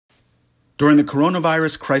During the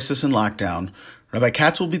coronavirus crisis and lockdown, Rabbi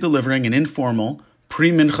Katz will be delivering an informal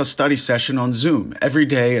pre-mincha study session on Zoom every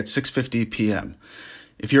day at 6:50 p.m.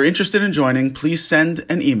 If you're interested in joining, please send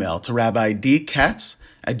an email to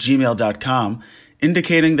rabbidkatz@gmail.com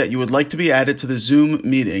indicating that you would like to be added to the Zoom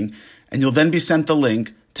meeting, and you'll then be sent the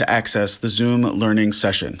link to access the Zoom learning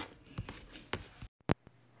session.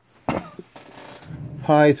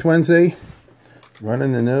 Hi, it's Wednesday,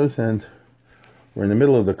 running the nose, and we're in the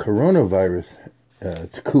middle of the coronavirus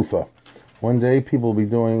tekufa. One day people will be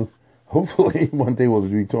doing, hopefully one day we'll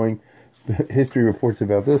be doing history reports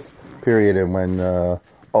about this period, and when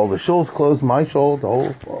all the shuls closed, my shul,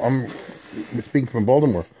 I'm speaking from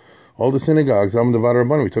Baltimore, all the synagogues, I'm the Vada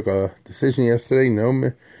Rabbanan. We took a decision yesterday, no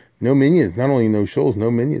minions, not only no shuls,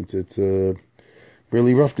 no minions. It's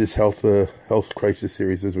really rough, this health crisis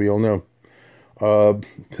series, as we all know.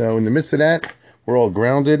 So in the midst of that, we're all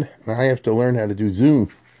grounded, and I have to learn how to do Zoom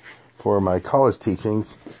for my college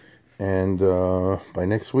teachings, and by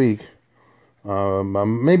next week,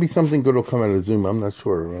 maybe something good will come out of Zoom. I'm not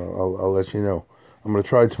sure. I'll let you know. I'm going to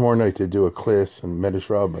try tomorrow night to do a class in Medrash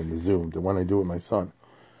Rabbah in the Zoom, the one I do with my son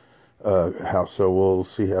house. So we'll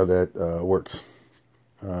see how that works.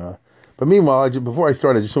 But meanwhile, before I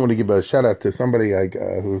start, I just want to give a shout out to somebody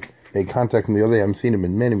who they contacted me the other day. I haven't seen him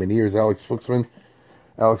in many, many years. Alex Fuchsman,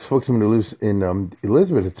 who lives in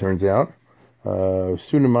Elizabeth, it turns out. A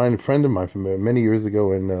student of mine, a friend of mine from many years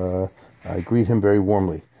ago, and I greet him very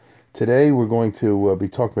warmly. Today we're going to be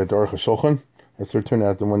talking about Aruch HaShulchan. That's turned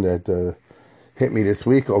out the one that hit me this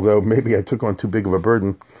week, although maybe I took on too big of a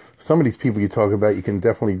burden. Some of these people you talk about, you can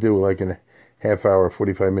definitely do like in a half hour,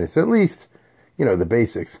 45 minutes. At least, the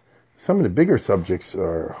basics. Some of the bigger subjects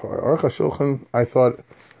are Aruch HaShulchan. I thought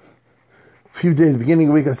a few days, beginning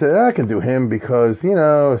of the week, I said, I can do him because,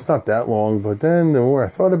 it's not that long. But then the more I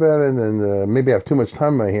thought about it, and maybe I have too much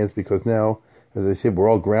time in my hands because now, as I said, we're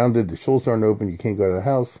all grounded. The shuls aren't open. You can't go to the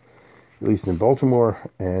house, at least in Baltimore.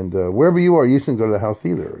 And wherever you are, you shouldn't go to the house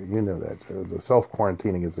either. You know that. The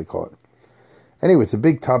self-quarantining, as they call it. Anyway, it's a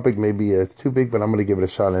big topic. Maybe it's too big, but I'm going to give it a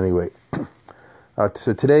shot anyway.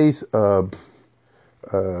 So today's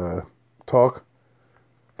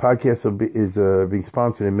podcast is being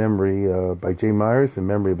sponsored in memory by Jay Myers, in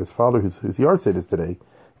memory of his father, whose yard site is today.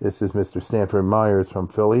 This is Mr. Stanford Myers from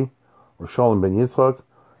Philly, or Shalom Ben Yitzchak,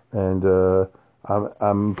 and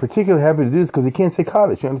I'm particularly happy to do this because he can't say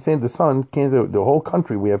Kaddish. You understand? The son can't do the whole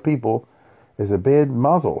country. We have people. There's a bad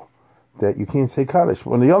mazel that you can't say Kaddish.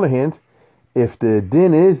 On the other hand, if the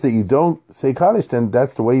din is that you don't say Kaddish, then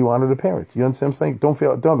that's the way you honor the parents. You understand what I'm saying? Don't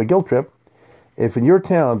have a guilt trip. If in your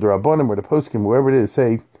town, the Rabbanim or the Poskim, wherever it is,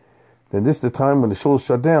 say, then this is the time when the shul is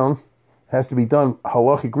shut down, has to be done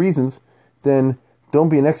halachic reasons, then don't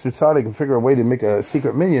be an extra tzaddik and figure a way to make a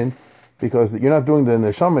secret minyan, because you're not doing the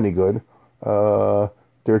neshama any good.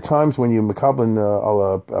 There are times when you mekablin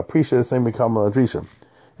aprisha the same mekablin adrisha.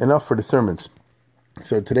 Enough for the sermons.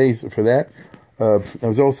 So today's for that. I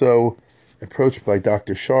was also approached by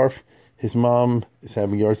Dr. Sharf. His mom is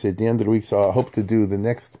having yard at the end of the week, so I hope to do the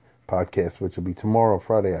next podcast, which will be tomorrow,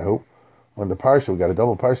 Friday, I hope, on the parsha. We got a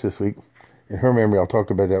double parsha this week. In her memory, I'll talk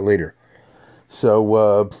about that later.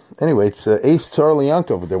 So, anyway, it's Ace Charlie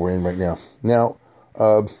Yankov that we're in right now. Now,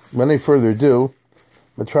 without any further ado,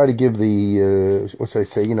 I'm going to try to give the, what should I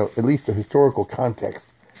say, at least the historical context.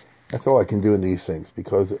 That's all I can do in these things,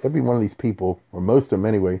 because every one of these people, or most of them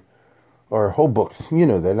anyway, are whole books. You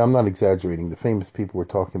know that. I'm not exaggerating. The famous people we're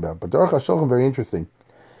talking about. But Aruch HaShulchan, very interesting.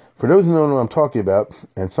 For those who don't know what I'm talking about,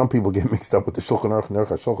 and some people get mixed up with the Shulchan Aruch and Aruch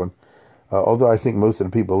HaShulchan, although I think most of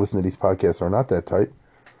the people who listen to these podcasts are not that tight,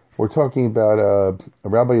 we're talking about a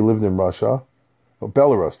rabbi who lived in Russia,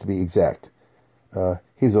 Belarus to be exact.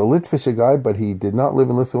 He was a Litvisha guy, but he did not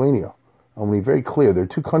live in Lithuania. I want to be very clear. There are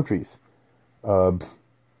two countries that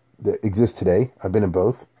exist today. I've been in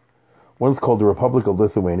both. One's called the Republic of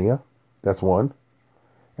Lithuania. That's one.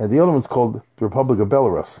 And the other one's called the Republic of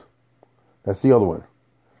Belarus. That's the other one.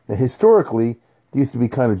 And historically, they used to be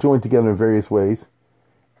kind of joined together in various ways.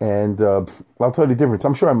 And I'll tell you the difference.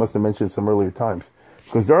 I'm sure I must have mentioned some earlier times.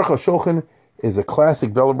 Because Aruch HaShulchan is a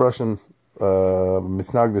classic Belarusian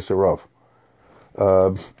Misnagdish Arav.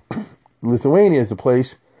 Lithuania is a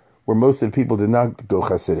place where most of the people did not go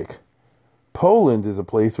Hasidic. Poland is a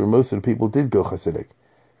place where most of the people did go Hasidic.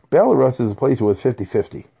 Belarus is a place where it's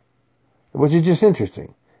 50-50. Which is just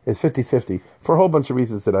interesting. It's 50-50 for a whole bunch of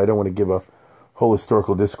reasons that I don't want to give a whole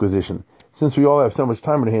historical disquisition. Since we all have so much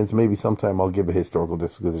time on our hands, maybe sometime I'll give a historical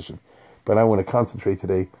disquisition. But I want to concentrate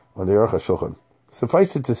today on the Aruch HaShulchan.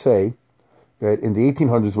 Suffice it to say that in the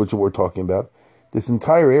 1800s, which we're talking about, this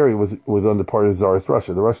entire area was under part of Tsarist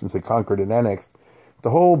Russia. The Russians had conquered and annexed the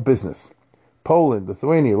whole business. Poland,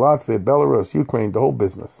 Lithuania, Latvia, Belarus, Ukraine, the whole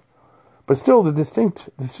business. But still, the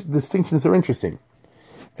distinctions are interesting.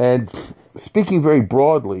 And speaking very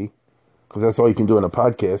broadly, because that's all you can do in a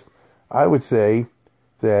podcast, I would say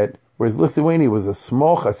that whereas Lithuania was a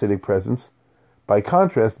small Hasidic presence, by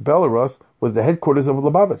contrast, Belarus was the headquarters of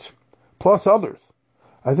Lubavitch, plus others.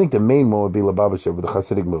 I think the main one would be Lubavitch with the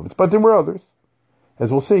Hasidic movements, but there were others,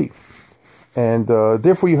 as we'll see. And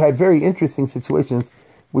therefore you had very interesting situations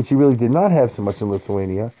which you really did not have so much in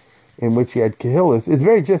Lithuania, in which you had Kehillas.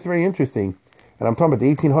 It's very interesting, and I'm talking about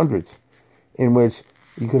the 1800s, in which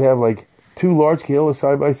you could have like two large Kehillas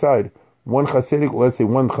side by side, one Hasidic, let's say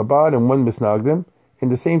one Chabad and one Misnagdim, in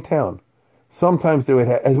the same town. Sometimes they would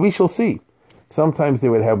have, as we shall see, sometimes they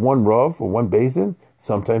would have one Rav or one Beis Din,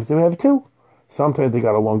 sometimes they would have two. Sometimes they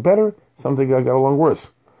got along better, sometimes they got along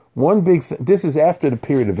worse. One big this is after the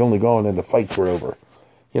period of Vilna Gaon and the fights were over.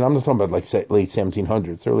 I'm not talking about like late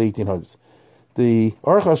 1700s, early 1800s. The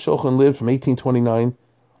Aruch HaShulchan lived from 1829,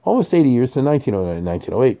 almost 80 years, to 1909,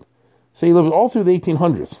 1908. So he lived all through the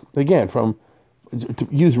 1800s. Again, to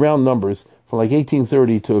use round numbers, from like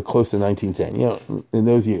 1830 to close to 1910, in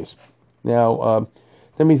those years. Now,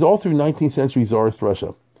 that means all through 19th century Tsarist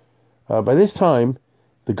Russia. By this time,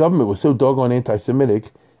 the government was so doggone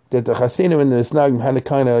anti-Semitic that the Hasidim and the Misnagdim had to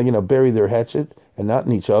kind of, bury their hatchet and not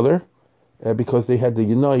in each other, because they had to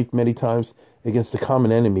unite many times against the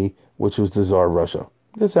common enemy, which was the Tsar Russia.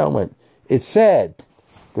 That's how it went. It's sad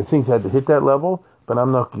that things had to hit that level, but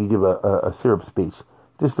I'm not going to give a syrup speech.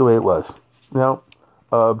 Just the way it was. Now,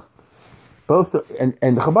 and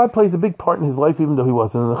the Chabad plays a big part in his life, even though he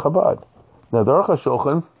wasn't in the Chabad. Now, the Aruch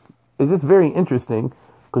HaShulchan is just very interesting,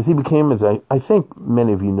 because he became, as I think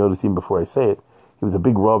many of you noticed even before I say it, he was a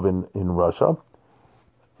big Rav in Russia.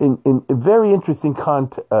 In a very interesting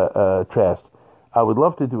contrast, I would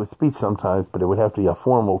love to do a speech sometimes, but it would have to be a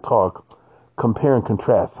formal talk, compare and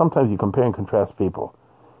contrast. Sometimes you compare and contrast people.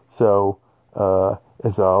 So,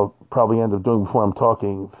 as I'll probably end up doing before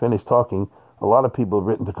I'm finished talking, a lot of people have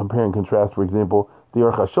written to compare and contrast, for example, the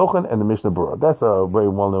Aruch HaShulchan and the Mishnah Berurah. That's a very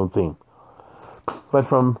well-known theme. But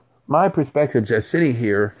from my perspective, just sitting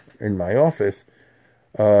here in my office,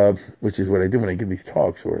 which is what I do when I give these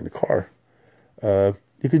talks or in the car,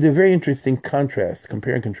 you could do a very interesting contrast,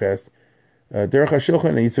 compare and contrast, the Aruch HaShulchan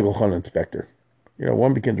and Yitzchak Elchanan Inspector.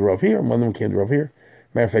 One became the Rav here, and one of them became the Rav here.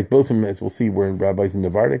 Matter of fact, both of them, as we'll see, were in rabbis in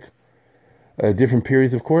Novardik. Different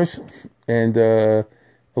periods, of course, and a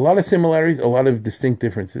lot of similarities, a lot of distinct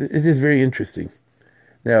differences. It's just very interesting.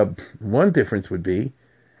 Now, one difference would be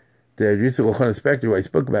that Yitzchak Elchanan Inspector, who I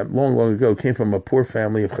spoke about long, long ago, came from a poor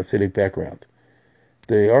family of Hasidic background.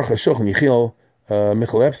 The Aruch HaShulchan, Yechiel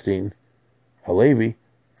Michael Epstein, Halevi,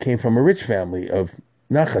 came from a rich family of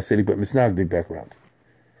not Hasidic but Misnagdic background,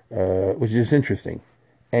 which is just interesting.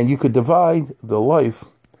 And you could divide the life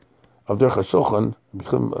of the Aruch HaShulchan,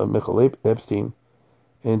 Michael Epstein,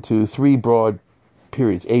 into three broad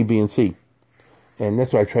periods, A, B, and C. And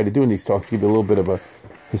that's what I try to do in these talks, give you a little bit of a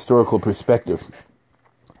historical perspective.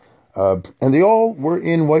 And they all were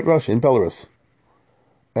in White Russia, in Belarus.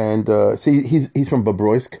 And see, he's from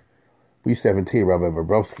Bobroisk. We used to have in Tea Rabbi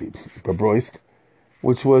Bobroisk,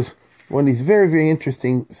 which was one of these very, very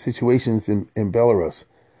interesting situations in Belarus.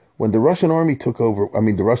 When the Russian army took over,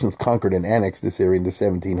 the Russians conquered and annexed this area in the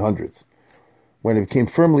 1700s. When it became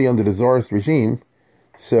firmly under the Tsarist regime,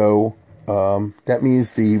 so that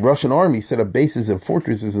means the Russian army set up bases and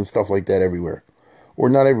fortresses and stuff like that everywhere. Or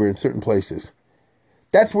not everywhere, in certain places.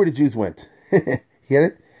 That's where the Jews went. Get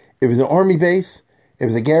it? It was an army base. It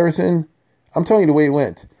was a garrison. I'm telling you the way it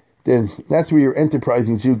went. Then that's where your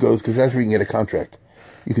enterprising Jew goes, because that's where you can get a contract.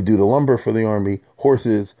 You could do the lumber for the army,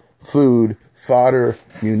 horses, food, fodder,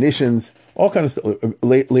 munitions, all kinds of stuff.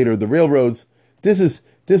 Later, the railroads. This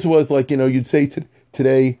was like, you'd say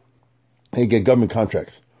today, hey, get government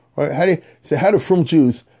contracts. Right? How do Frum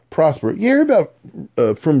Jews prosper? You hear about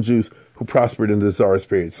Frum Jews who prospered in the Tsarist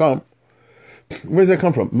period. Some. Where does that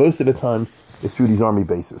come from? Most of the time, it's through these army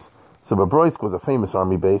bases. So Bobroisk was a famous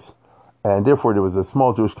army base, and therefore there was a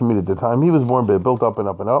small Jewish community at the time. He was born, but it built up and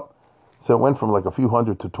up and up. So it went from like a few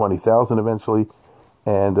hundred to 20,000 eventually,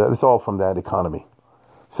 and it's all from that economy.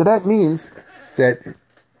 So that means that,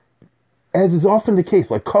 as is often the case,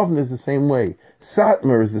 like Kovna is the same way,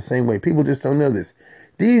 Satmar is the same way. People just don't know this.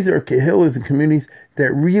 These are kehillas and communities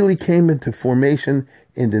that really came into formation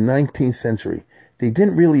in the 19th century. They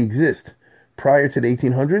didn't really exist prior to the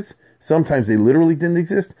 1800s. Sometimes they literally didn't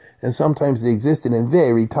exist, and sometimes they existed in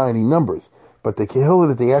very tiny numbers. But the kehillah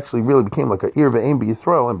that they actually really became like a Ir Ve'em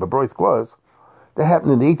B'Yisrael, and Bobroisk was, that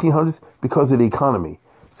happened in the 1800s because of the economy.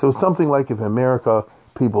 So something like if in America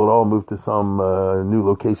people had all moved to some new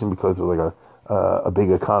location because it was like a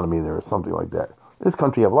big economy there or something like that. This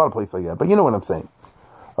country have a lot of places like that, but you know what I'm saying.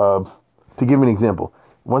 To give you an example,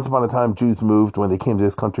 once upon a time, Jews moved, when they came to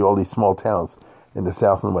this country, all these small towns in the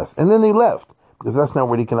south and west. And then they left, because that's not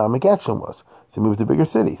where the economic action was. So they moved to bigger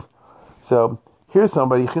cities. So here's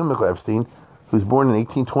somebody, Chil Michal Epstein, who's born in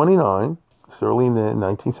 1829, it's early in the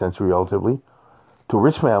 19th century relatively, to a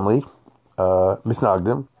rich family,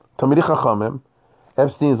 Misnagdim, Talmidei Chachamim.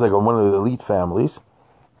 Epstein is like one of the elite families.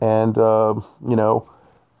 And,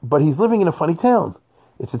 but he's living in a funny town.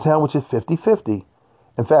 It's a town which is 50-50.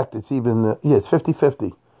 In fact, it's even, it's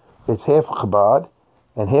 50-50. It's half Chabad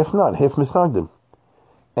and half not, half Misnagdim.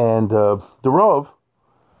 And the Rav,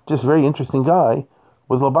 just a very interesting guy,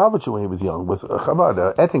 was Lubavitcher when he was young, was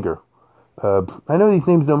Chabad, Ettinger. I know these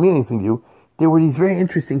names don't mean anything to you. There were these very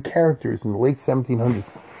interesting characters in the late 1700s,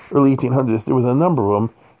 early 1800s. There was a number of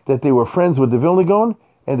them that they were friends with the Vilna Gaon,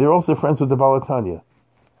 and they're also friends with the Baal HaTanya.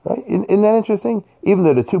 Right? Isn't that interesting? Even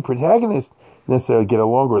though the two protagonists necessarily get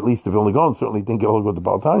along, or at least the Vilna Gaon certainly didn't get along with the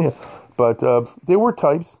Baal HaTanya, but there were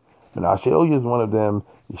types. Menashe Elia is one of them.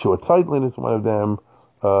 Yeshua Zeitlin is one of them.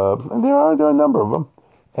 And there are a number of them.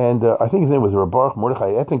 And I think his name was Rabbi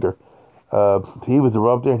Mordechai Ettinger. He was the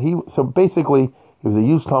Rav there. And so basically, he was a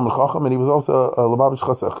huge Talmud Chacham, and he was also a Lubavitch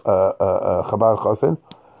Chabad Chassid,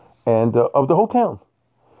 and of the whole town.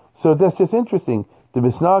 So that's just interesting. The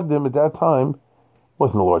Misnagdim at that time,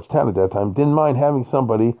 wasn't a large town at that time, didn't mind having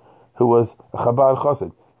somebody who was a Chabad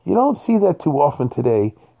Chassid. You don't see that too often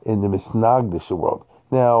today in the Misnagdish world.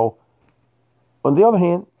 Now, on the other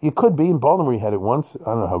hand, you could be, in Baltimore you had it once.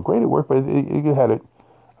 I don't know how great it worked, but you had it.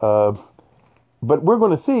 But we're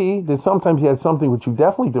going to see that sometimes you had something which you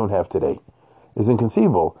definitely don't have today. Is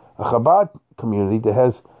inconceivable. A Chabad community that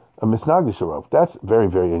has a Misnagdish Rav. That's very,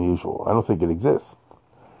 very unusual. I don't think it exists.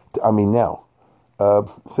 I mean, now. So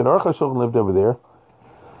Aruch HaShulchan lived over there.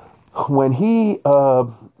 When he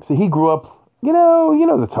grew up, you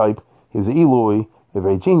know the type. He was an Eloi, a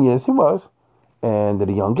very genius. He was. And at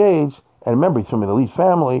a young age. And remember, he's from an elite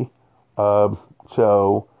family. I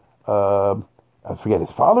forget,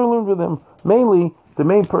 his father learned with him. Mainly, the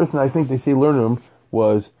main person I think they say learned with him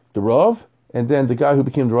was the Rav, and then the guy who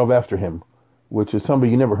became the Rav after him, which is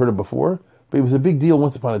somebody you never heard of before. But he was a big deal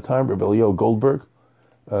once upon a time, Rabbi Elio Goldberg.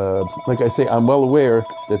 Like I say, I'm well aware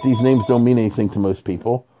that these names don't mean anything to most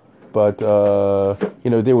people. But,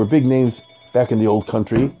 they were big names back in the old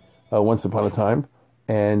country once upon a time.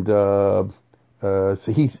 And so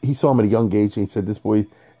he saw him at a young age, and he said, this boy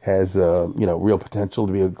has, real potential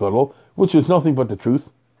to be a gadol, which was nothing but the truth.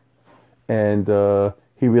 And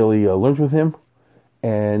he really learned with him.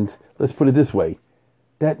 And let's put it this way.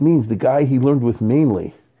 That means the guy he learned with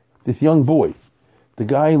mainly, this young boy, the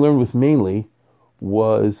guy he learned with mainly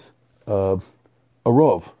was a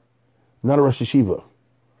Rav, not a Rosh Yeshiva.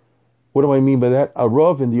 What do I mean by that? A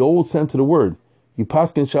Rav in the old sense of the word. You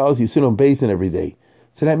paskin shalos, you sit on basin every day.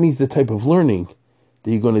 So that means the type of learning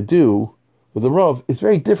that you're going to do with a Rav is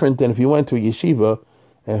very different than if you went to a yeshiva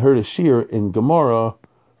and heard a shir in Gemara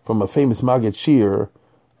from a famous Maggid shir,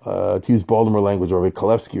 to use Baltimore language, or Rabbi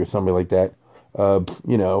Kalevsky or something like that, or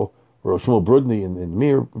Shmuel Brudny and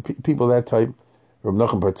Mir, people of that type, or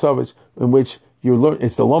Menachem Bartzovich, in which you learn,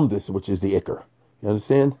 it's the lumdis, which is the ikr. You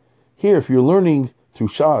understand? Here, if you're learning through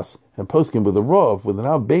Shas and Poskim with a Rav, with an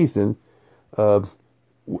Av Beis Din,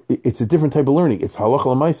 it's a different type of learning. It's halacha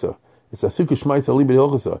l'maisa. It's asukah shmaitza libid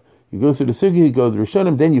hilchasa. You go through the sugi, you go through the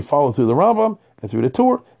Rishonim, then you follow through the Rambam, and through the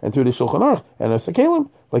Torah, and through the Shulchan Aruch, and the Sakalim,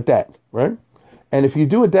 like that, right? And if you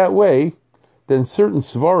do it that way, then certain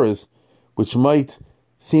svaras, which might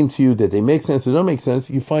seem to you that they make sense or don't make sense,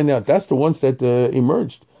 you find out that's the ones that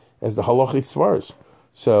emerged as the halachic svaras.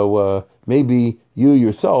 So maybe you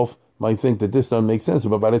yourself might think that this doesn't make sense,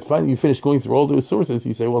 but by the time you finish going through all those sources,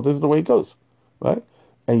 you say, well, this is the way it goes, right?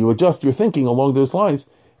 And you adjust your thinking along those lines,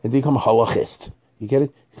 and become a halachist. You get it?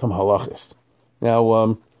 You become a halachist.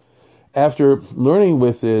 Now, after learning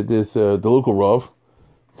with the local Rav,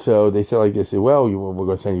 so they said like this, well, we're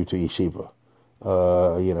going to send you to yeshiva,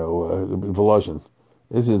 Volozhin.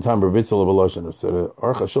 This is in the time of Rebitzel of Volozhin. So the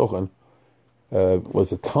Aruch HaShulchan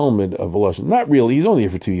was a Talmud of Volozhin. Not really, he's only here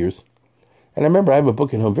for 2 years. And I remember I have a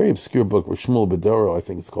book at home, very obscure book, where Shmuel Bedoro, I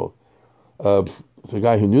think it's called. The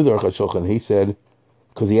guy who knew the Aruch HaShulchan, he said,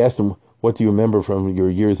 because he asked him, what do you remember from your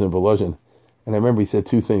years in Volozhin? And I remember he said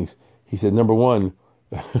two things. He said, number one,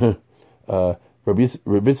 Rabbi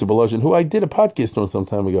Volozhin, who I did a podcast on some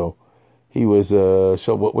time ago, he was,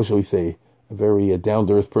 what shall we say, a very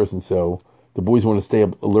down-to-earth person. So the boys want to stay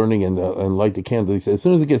up learning and light the candle. He said, as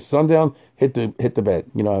soon as it gets sundown, hit the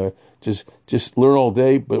bed. Just learn all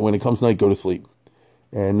day, but when it comes night, go to sleep.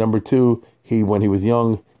 And number two, when he was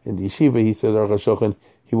young, in the yeshiva, he said, Aruch HaShulchan,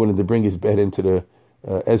 he wanted to bring his bed into the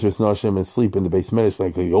Ezras Nashim and sleep in the Beis Medrash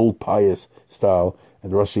like the old pious style.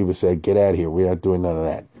 And the Rosh Yeshiva said, get out of here. We're not doing none of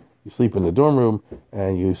that. You sleep in the dorm room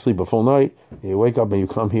and you sleep a full night. And you wake up and you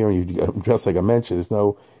come here and you dress like a mensch. There's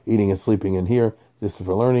no eating and sleeping in here. This is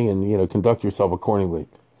for learning, and conduct yourself accordingly.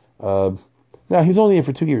 Now he was only there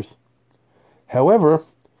for 2 years. However,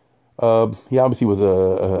 he obviously was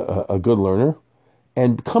a good learner,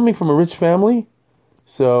 and coming from a rich family,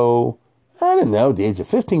 so I don't know, the age of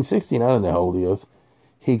 15, 16, I don't know how old he was.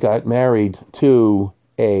 He got married to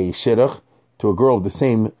a shidduch, to a girl of the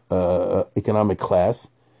same economic class.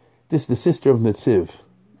 This is the sister of Netziv,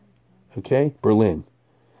 okay, Berlin.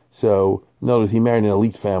 So notice he married an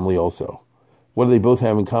elite family also. What do they both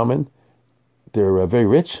have in common? They're very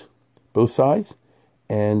rich, both sides,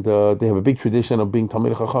 and they have a big tradition of being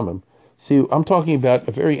Talmidei Chachamim. See, I'm talking about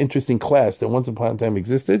a very interesting class that once upon a time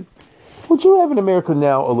existed, which you have in America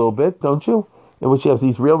now a little bit, don't you? In which you have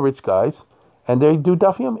these real rich guys, and they do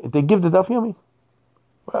daf yomi. They give the daf yomi.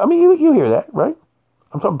 I mean, you hear that, right?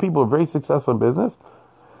 I'm talking people who are very successful in business,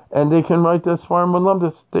 and they can write this farm and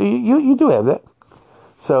lumdus. You do have that.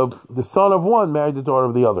 So the son of one married the daughter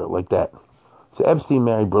of the other, like that. So Epstein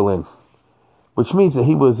married Berlin, which means that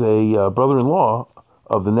he was a brother-in-law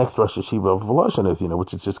of the next Rosh Yeshiva of Voloshin,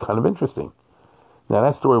 which is just kind of interesting. Now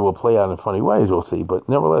that story will play out in funny ways, we'll see, but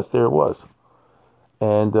nevertheless, there it was.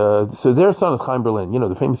 And so their son is Chaim Berlin.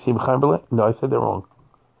 The famous team Chaim Berlin? No, I said that wrong.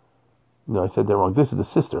 This is the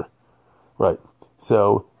sister. Right.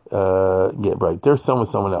 So, yeah, right. Their son was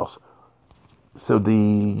someone else. So the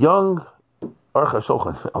young Aruch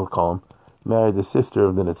HaShulchan, I'll call him, married the sister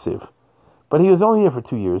of the Netziv. But he was only here for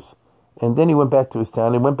 2 years. And then he went back to his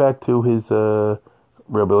town. He went back to his Rebbe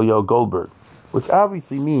Eliyahu Goldberg, which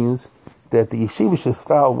obviously means that the yeshivish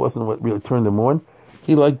style wasn't what really turned him on.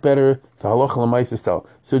 He liked better the halacha l'maisa style.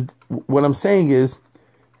 So what I'm saying is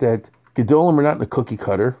that Gedolim are not in a cookie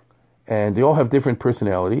cutter, and they all have different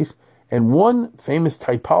personalities. And one famous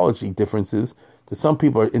typology difference is that some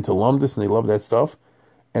people are into lumdus and they love that stuff,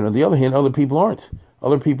 and on the other hand, other people aren't.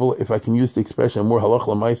 Other people, if I can use the expression, more halacha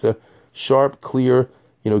l'maisa, sharp, clear,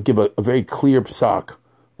 give a very clear psak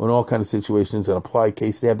on all kind of situations and apply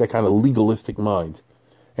case. They have that kind of legalistic mind.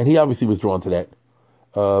 And he obviously was drawn to that.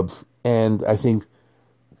 And I think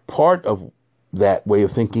part of that way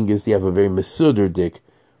of thinking is to have a very mesuder,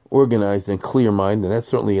 organized and clear mind. And that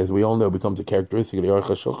certainly, as we all know, becomes a characteristic of the Aruch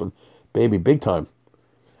HaShulchan baby, big time.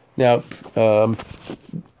 Now,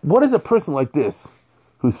 what is a person like this,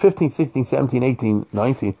 who's 15, 16, 17, 18,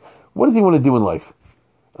 19, what does he want to do in life?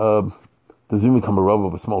 Does he become a rav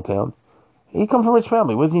of a small town? He comes from a rich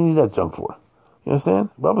family. What does he need that junk for? You understand?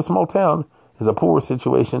 Rav of a small town is a poor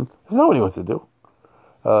situation. That's not what he wants to do.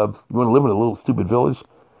 You want to live in a little stupid village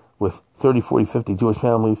with 30, 40, 50 Jewish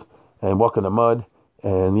families and walk in the mud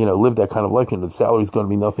and, live that kind of life. The salary's going to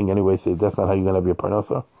be nothing anyway, so that's not how you're going to have your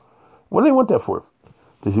parnasa. What do they want that for?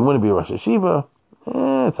 Does he want to be a Rosh Yeshiva?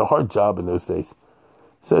 It's a hard job in those days.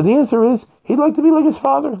 So the answer is, he'd like to be like his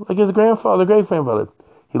father, like his grandfather, great-grandfather.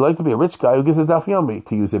 He'd like to be a rich guy who gives a daf yomi,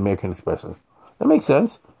 to use the American expression. That makes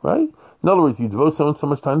sense, right? In other words, you devote so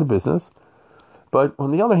much time to business. But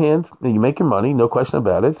on the other hand, you make your money, no question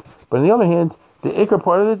about it. But on the other hand, the ikar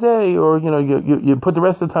part of the day, or, you put the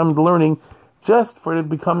rest of the time into learning just for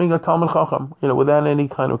becoming a Talmid Chacham, without any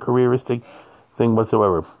kind of careeristic thing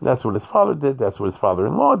whatsoever. That's what his father did. That's what his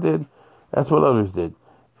father-in-law did. That's what others did.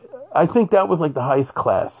 I think that was like the highest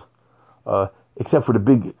class, except for the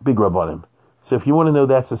big Rabbanim. So if you want to know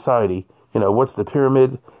that society, what's the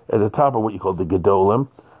pyramid? At the top are what you call the Gedolim.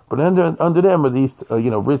 But under them are these,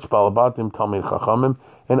 rich Balabatim, Talmid Chachamim.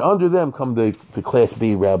 And under them come the Class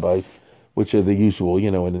B rabbis, which are the usual,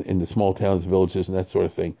 in the small towns, villages, and that sort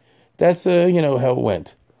of thing. That's, how it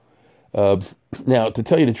went. Now, to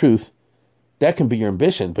tell you the truth, that can be your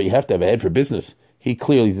ambition, but you have to have a head for business. He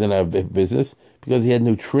clearly didn't have a business because he had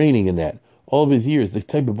no training in that. All of his years, the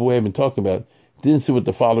type of boy I've been talking about, didn't sit with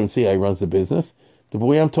the father and see how he runs the business. The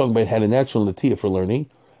boy I'm talking about had a natural natiyah for learning.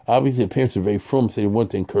 Obviously, the parents are very frum, so they want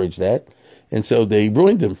to encourage that. And so they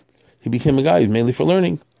ruined him. He became a guy who's mainly for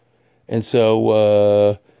learning. And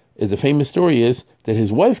so the famous story is that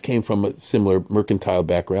his wife came from a similar mercantile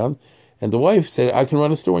background. And the wife said, I can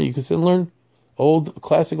run a store and you can sit and learn.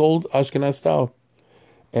 Classic old Ashkenaz style.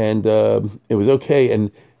 And it was okay. And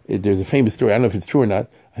there's a famous story. I don't know if it's true or not.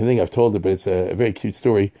 I think I've told it, but it's a very cute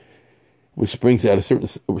story, which brings out a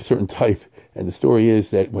certain type. And the story is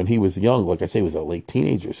that when he was young, like I say, he was a late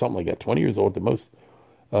teenager, something like that, 20 years old at the most.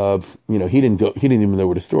 He didn't even know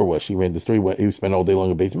where the store was. She ran the store. He spent all day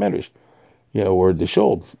long at Beis Medrash, or the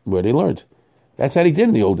shul where they learned. That's how he did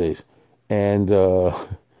in the old days. And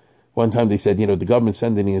one time they said, the government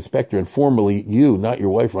sending the inspector, and formally you, not your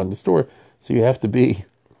wife, run the store, so you have to be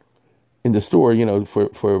in the store,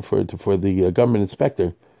 for the government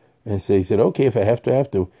inspector. And so he said, okay, if I have to, I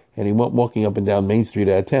have to. And he went walking up and down Main Street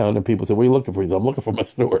out of town, and people said, what are you looking for? He said, I'm looking for my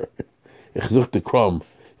store. Ich such the crumb.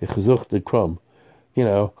 Ich such the crumb. I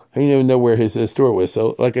didn't even know where his store was.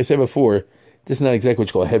 So, like I said before, this is not exactly what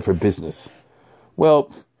you call a head for business.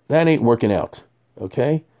 Well, that ain't working out,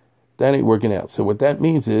 okay? That ain't working out. So what that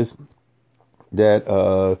means is that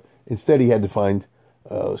instead he had to find,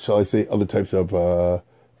 shall I say, other types of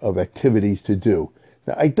activities to do.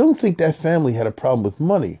 Now, I don't think that family had a problem with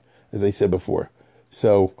money, as I said before.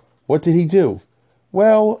 So what did he do?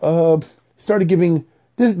 Well, started giving,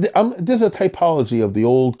 this is a typology of the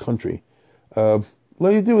old country.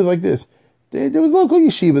 What you do is like this. There was a local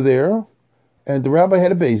yeshiva there, and the rabbi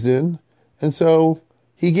had a beis din, and so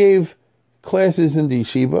he gave classes in the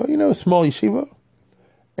yeshiva, a small yeshiva.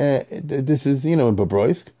 And this is, in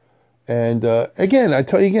Bobroisk. And again, I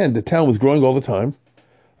tell you again, the town was growing all the time.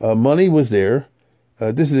 Money was there.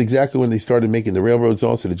 This is exactly when they started making the railroads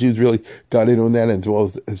also. The Jews really got in on that, as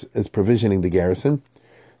well as provisioning the garrison.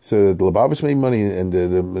 So the Lubavitch made money, and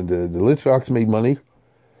the Litvaks made money.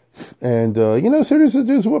 And, so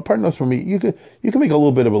there's what part knows for me. You can make a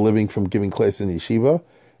little bit of a living from giving classes in the yeshiva.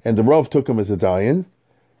 And the Rav took him as a dayan.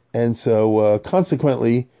 And so,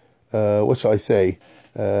 consequently, what shall I say?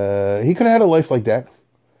 He could have had a life like that,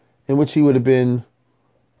 in which he would have been,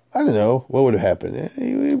 I don't know, what would have happened?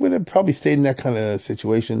 He would have probably stayed in that kind of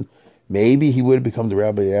situation. Maybe he would have become the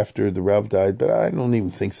rabbi after the Rav died, but I don't even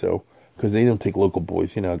think so, because they don't take local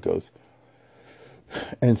boys. You know how it goes.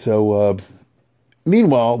 And so,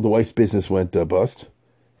 meanwhile, the wife's business went bust,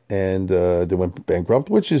 and they went bankrupt,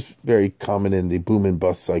 which is very common in the boom and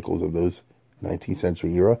bust cycles of those 19th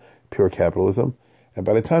century era, pure capitalism. And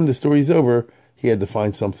by the time the story's over, he had to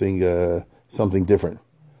find something different.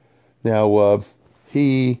 Now,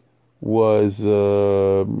 he was,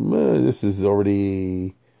 this is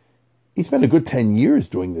already, he spent a good 10 years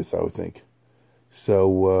doing this, I would think.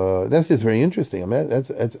 So that's just very interesting. I mean, that's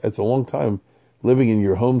a long time living in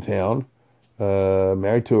your hometown,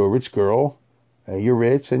 married to a rich girl. You're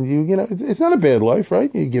rich, and it's not a bad life,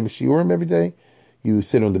 right? You give a shiurim every day. You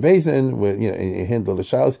sit on the basin, and you handle the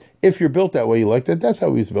showers. If you're built that way, you like that. That's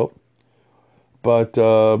how he was built. But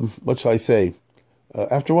what shall I say?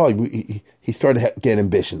 After a while, he started to get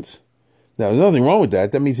ambitions. Now, there's nothing wrong with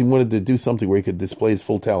that. That means he wanted to do something where he could display his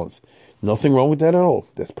full talents. Nothing wrong with that at all.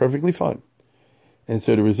 That's perfectly fine. And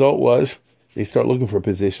so the result was they start looking for a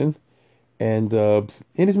position. And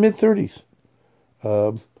in his mid-30s,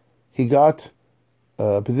 he got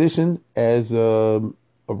a position as a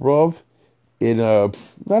Rav in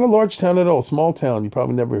not a large town at all, small town. You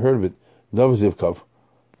probably never heard of it. Novozivkov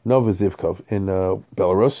in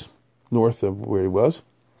Belarus, north of where he was.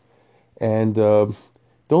 And the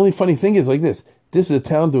only funny thing is like this. This is a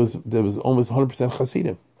town that was almost 100%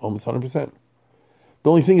 Hasidim, almost 100%. The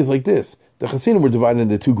only thing is like this. The Hasidim were divided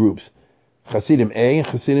into two groups, Hasidim A and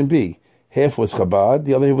Hasidim B. Half was Chabad,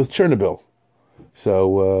 the other half was Chernobyl.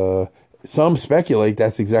 So some speculate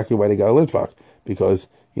that's exactly why they got a Litvak, because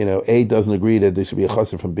A doesn't agree that there should be a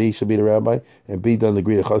chassid from B should be the rabbi, and B doesn't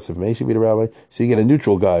agree that chassid from A should be the rabbi. So you get a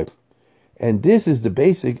neutral guy, and this is the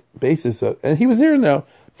basis of. And he was there now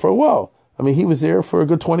for a while. I mean, he was there for a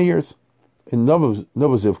good 20 years in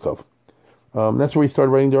Novozivkov. That's where he started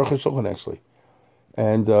writing the Aruch HaShulchan, actually.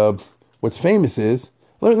 And what's famous is,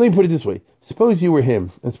 let me put it this way: suppose you were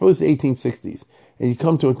him, and suppose the 1860s, and you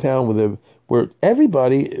come to a town where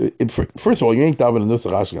everybody, first of all, you ain't davening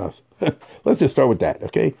Nusach Ashkenaz. Let's just start with that,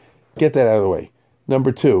 okay? Get that out of the way.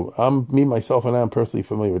 Number two, myself, and I'm personally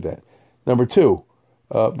familiar with that. Number two,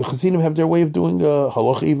 the Chassidim have their way of doing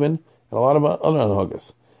halacha even, and a lot of other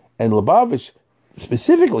anhagas. And Lubavitch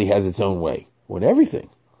specifically has its own way with everything.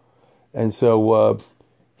 And so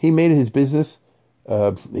he made it his business,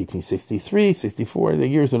 1863, 64, the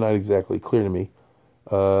years are not exactly clear to me,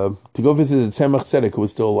 to go visit the Tzemach Tzedek, who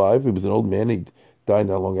was still alive. He was an old man. He died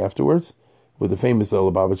not long afterwards, with the famous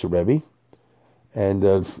Lubavitcher Rebbe, and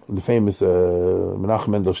the famous Menachem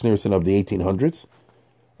Mendel Schneerson of the 1800s.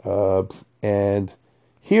 And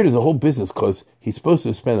here there's a whole business, because he's supposed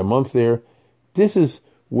to spend a month there. This is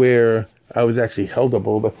where I was actually held up a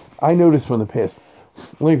little bit. I noticed from the past,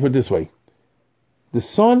 let me put it this way. The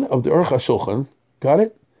son of the Aruch HaShulchan, got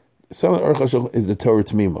it? The son of the Aruch HaShulchan is the Torah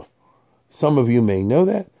Tamima. Some of you may know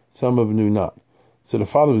that, some of you not. So the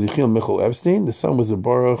father was Yechiel Michal Epstein, the son was a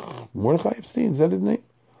Baruch Mordechai Epstein, is that his name?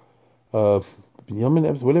 Binyamin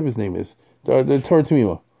Epstein, whatever his name is. The Torah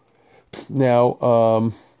Tamima.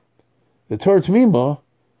 Now, the Torah Tamima,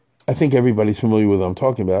 I think everybody's familiar with what I'm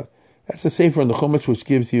talking about. That's a sefer in the Chumash which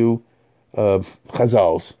gives you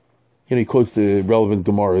chazals. He quotes the relevant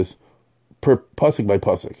Gemaras per pasuk by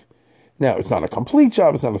pasuk. Now, it's not a complete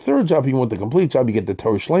job. It's not a third job. You want the complete job, you get the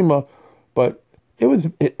Torah Shlema. But it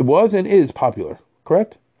was and is popular,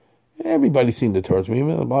 correct? Everybody's seen the Torah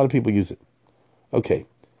Tamima. A lot of people use it. Okay.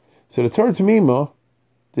 So the Torah Tamima,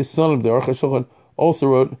 this son of the Aruch HaShulchan, also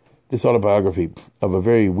wrote this autobiography of a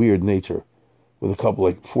very weird nature with a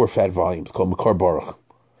couple, 4 fat volumes called Makar Baruch.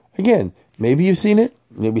 Again, maybe you've seen it,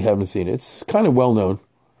 maybe you haven't seen it. It's kind of well known.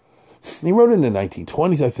 He wrote it in the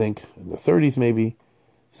 1920s, I think, in the 30s maybe.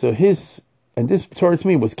 So this Torah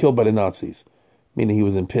Tamima was killed by the Nazis, meaning he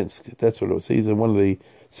was in Pinsk. That's what it was. He's one of the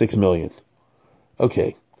 6 million.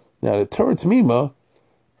 Okay. Now, the Torah Tamima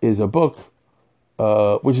is a book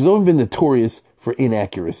which has always been notorious for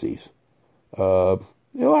inaccuracies. A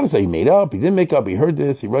lot of say he made up, he didn't make up, he heard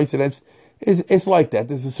this, he writes it. It's like that.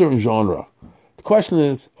 There's a certain genre. The question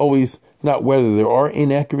is always not whether there are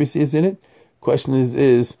inaccuracies in it. The question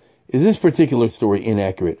is this particular story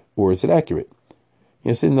inaccurate or is it accurate?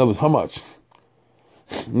 In other words, how much?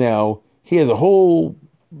 Now, he has a whole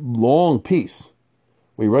long piece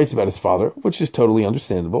where he writes about his father, which is totally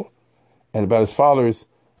understandable, and about his father's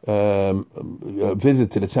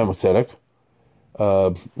visit to the Tzemach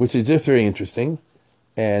Tzedek, which is just very interesting.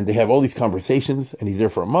 And they have all these conversations, and he's there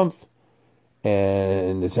for a month,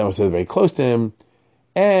 and the Tzemach Tzedek is very close to him,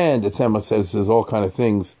 and the Tzemach Tzedek says all kind of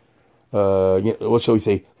things. What shall we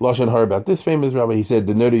say? Lashon Hara about this famous rabbi. He said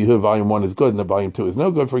the Noda Yehuda Volume 1 is good, and the Volume 2 is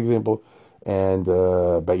no good, for example. And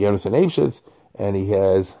about Yonasan Eibshitz, and he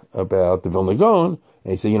has about the Vilna Gaon,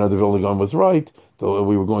 and he said, the Vilna Gaon was right, though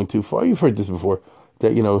we were going too far. You've heard this before,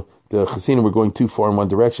 that, the Chassidim were going too far in one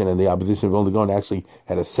direction, and the opposition of Vilna Gaon actually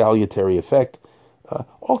had a salutary effect.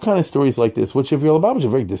 All kind of stories like this, which if you're Lubavitch are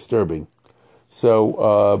very disturbing.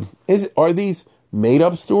 So, are these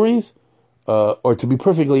made-up stories? Or to be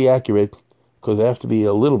perfectly accurate, because I have to be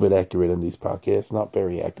a little bit accurate in these podcasts, not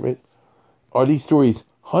very accurate, are these stories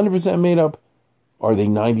 100% made up? Are they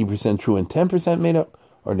 90% true and 10% made up?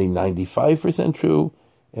 Are they 95% true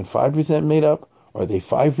and 5% made up? Are they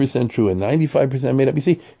 5% true and 95% made up? You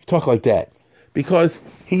see, you talk like that. Because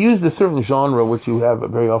he used a certain genre, which you have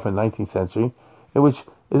very often in the 19th century, which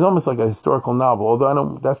is almost like a historical novel,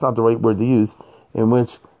 although that's not the right word to use, in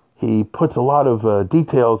which he puts a lot of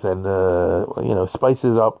details and,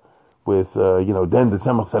 spices it up with, then the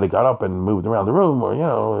Tzemach Tzedek got up and moved around the room,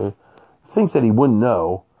 or, things that he wouldn't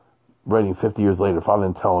know, writing 50 years later. Father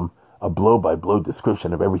didn't tell him a blow-by-blow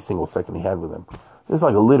description of every single second he had with him. It's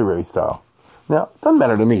like a literary style. Now, it doesn't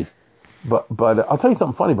matter to me, but I'll tell you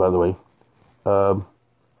something funny, by the way.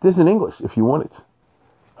 This is in English, if you want it.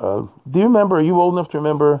 Do you remember, are you old enough to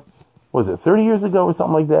remember, was it 30 years ago or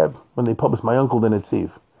something like that, when they published My Uncle the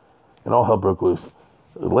Netziv, and all hell broke loose?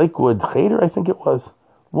 Lakewood Cheder, I think it was,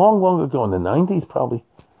 long ago, in the 90s probably.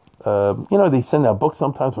 They send out books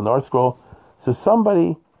sometimes from the Art Scroll. So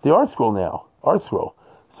somebody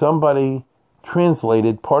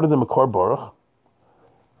translated part of the Makar Baruch.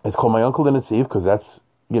 It's called My Uncle the Netziv, because that's,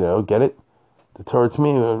 get it? The Torah to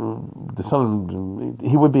me, the son,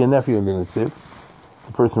 he would be a nephew of the Netziv,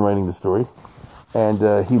 the person writing the story. And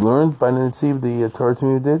he learned by the Netziv the Torah to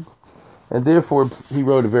me did. And therefore, he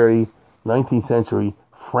wrote a very 19th century,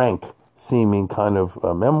 frank-seeming kind of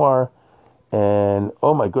memoir. And,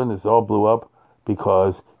 oh my goodness, it all blew up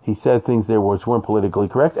because he said things there which weren't politically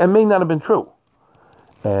correct and may not have been true.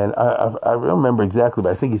 And I don't remember exactly,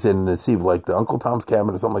 but I think he said in the Netziv, like the Uncle Tom's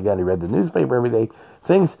Cabin or something like that. He read the newspaper every day.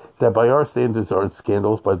 Things that by our standards are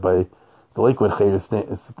scandals, but by the Lakewood Cheder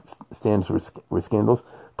standards were scandals.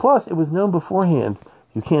 Plus, it was known beforehand.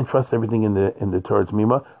 You can't trust everything in the Torah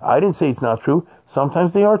Tamima. I didn't say it's not true.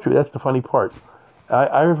 Sometimes they are true. That's the funny part.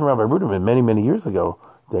 I remember Rabbi Ruderman many years ago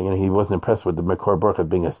that he wasn't impressed with the Makar Baruch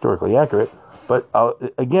being historically accurate. But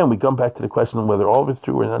again, we come back to the question of whether all of it's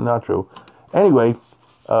true or not true. Anyway,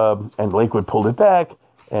 and Lakewood pulled it back,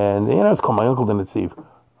 and it's called My Uncle the Netziv.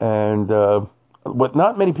 And what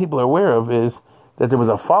not many people are aware of is that there was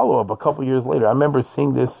a follow-up a couple years later. I remember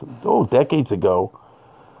seeing this decades ago.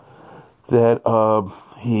 That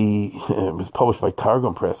it was published by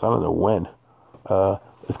Targum Press. I don't know when.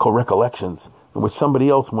 It's called Recollections, in which somebody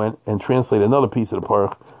else went and translated another piece of the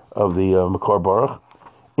Baruch of the Makar Baruch,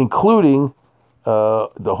 including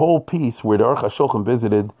the whole piece where the Aruch HaShulchan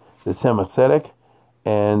visited the Tzemach Tzedek,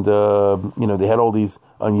 and they had all these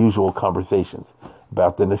unusual conversations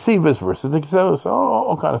about the Nesivos versus the Keselos,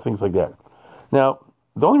 all kind of things like that. Now,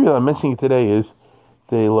 the only reason I'm mentioning it today is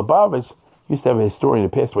the Lubavitch used to have a historian who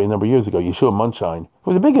passed away a number of years ago, Yeshua Munshine,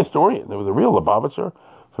 who was a big historian. There was a real Lubavitcher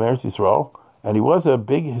from Eretz Yisrael, and he was a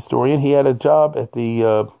big historian. He had a job at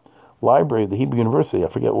the library of the Hebrew University. I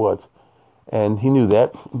forget what. And he knew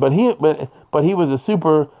that. But he was a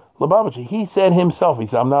super Lubavitcher. He said himself, he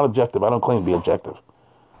said, I'm not objective. I don't claim to be objective.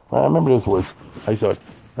 Right? I remember those words. I saw it.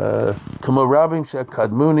 Kamo Rabim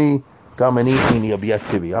Shekadmuni Gamani Ini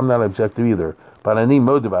Objectivi. I'm not objective either. But Ani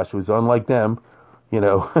Modevash, who's unlike them,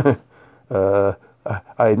 I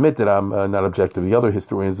admit that I'm not objective. The other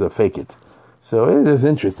historians fake it. So it is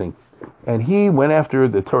interesting. And he went after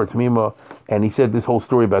the Torah Tamima, and he said this whole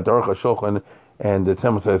story about the Aruch HaShulchan, and the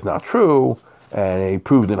Tzemach says it's not true, and he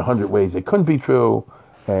proved in 100 ways it couldn't be true,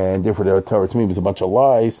 and therefore the Torah Tamima is a bunch of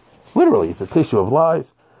lies. Literally, it's a tissue of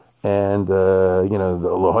lies. And, the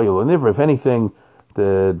Lohoyel Nivra, if anything,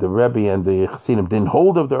 the Rebbe and the Chassidim didn't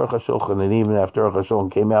hold of the Aruch HaShulchan, and even after Aruch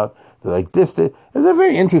HaShulchan came out, they dissed it. It was a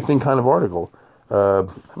very interesting kind of article.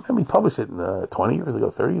 We published it 20 years ago,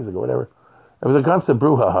 30 years ago, whatever. It was a constant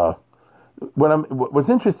brouhaha. What's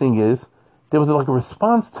interesting is there was like a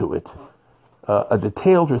response to it, a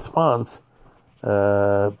detailed response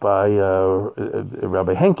by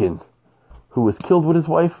Rabbi Henkin, who was killed with his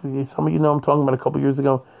wife. Some of you know I'm talking about a couple years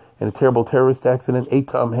ago in a terrible terrorist accident.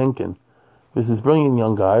 Eitam Henkin was this brilliant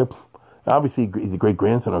young guy. Obviously, he's a great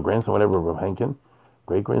grandson or grandson, whatever, of Rav Henkin,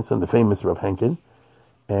 great grandson, the famous Rav Henkin.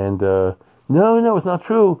 And no, it's not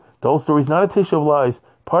true. The whole story's not a tissue of lies.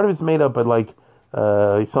 Part of it's made up, but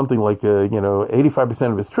something like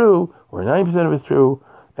 85% of it's true or 90% of it's true.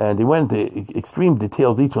 And he went into extreme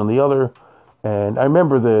details, each on the other. And I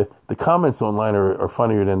remember the comments online are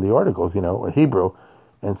funnier than the articles, or Hebrew.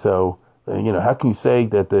 And so, how can you say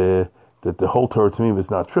that the whole Torah Tamim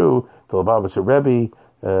is not true? The Lubavitcher Rebbe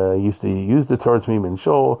used to use the Torah Tamim in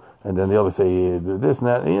Shul, and then the others say this and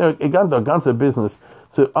that. It got into a ganze business.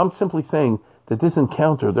 So I'm simply saying that this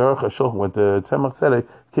encounter, the Aruch HaShulchan with the Tzemach Tzedek,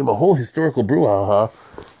 became a whole historical brouhaha,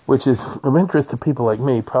 which is of interest to people like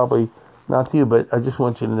me, probably not to you, but I just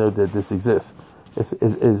want you to know that this exists. It's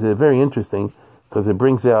very interesting because it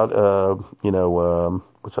brings out,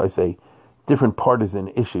 which I say, different partisan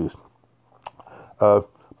issues. But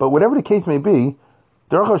whatever the case may be,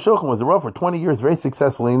 the Aruch HaShulchan was a Rav for 20 years, very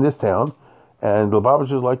successfully in this town, and the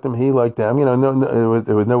Lubavitchers liked him, he liked them.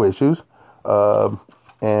 There was no issues.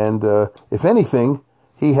 And if anything,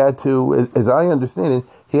 he had to, as I understand it,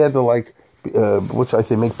 he had to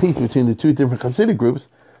make peace between the two different Hasidic groups.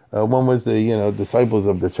 One was the disciples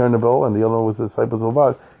of the Chernobyl, and the other one was the disciples of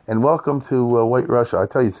Lubavitch. And welcome to White Russia. I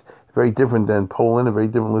tell you, it's very different than Poland, and very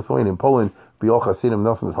different Lithuania. In Poland, B'yol Hasidim,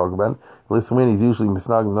 nothing to talk about. In Lithuania is usually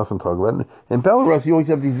Misnagim, nothing to talk about. In Belarus, you always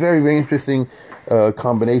have these very, very interesting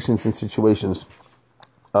combinations and situations.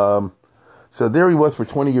 So there he was for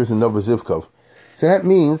 20 years in Novozhivkov. So that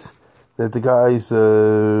means that the guy's,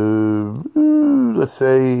 let's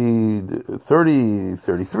say, 30,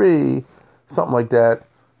 33, something like that,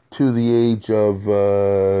 to the age of,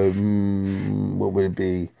 what would it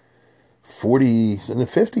be, 40 and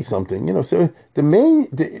 50 something, so the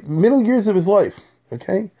middle years of his life,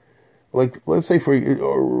 okay? Like, let's say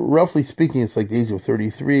roughly speaking, it's like the age of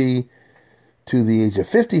 33 to the age of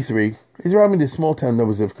 53. He's robbing this small town,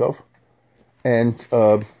 Novozhivkov. And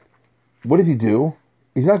what does he do?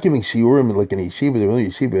 He's not giving shiurim like an yeshiva. There's really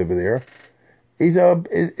yeshiva over there. He's a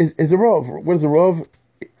Rav. What is a Rav?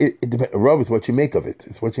 A Rav is what you make of it.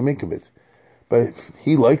 It's what you make of it. But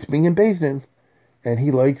he likes being in Beis Din. And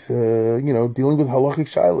he likes, dealing with halachic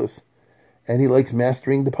shilas. And he likes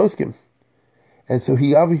mastering the poskim. And so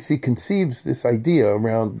he obviously conceives this idea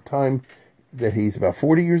around the time that he's about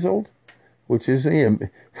 40 years old, which is, let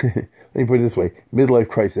me put it this way, midlife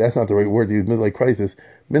crisis. That's not the right word to use, midlife crisis.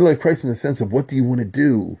 Midlife crisis in the sense of what do you want to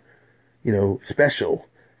do, special?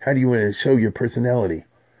 How do you want to show your personality?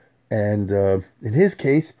 And in his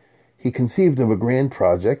case, he conceived of a grand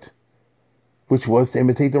project, which was to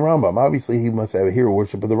imitate the Rambam. Obviously, he must have a hero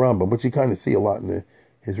worship of the Rambam, which you kind of see a lot in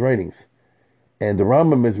his writings. And the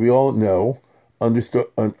Rambam, as we all know,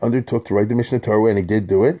 undertook to write the Mishnah Torah, and he did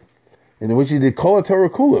do it. And in which he did Kol HaTorah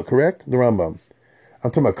Kula, correct? The Rambam.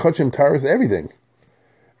 I'm talking about Kachim, Taras, everything.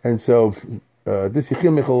 And so, this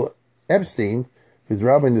Yechiel Michael Epstein, who's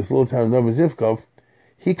rabbi in this little town of Novozhivkov,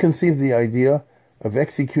 he conceived the idea of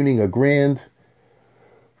executing a grand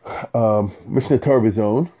Mishnah Torah of his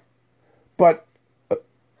own, but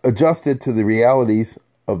adjusted to the realities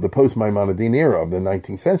of the post-Maimonidean era of the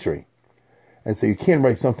 19th century. And so you can't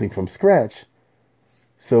write something from scratch.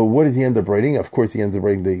 So what does he end up writing? Of course, he ends up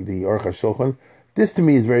writing the Aruch HaShulchan. This to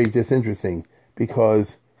me is very just interesting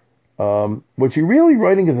because what you're really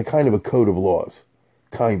writing is a kind of a code of laws,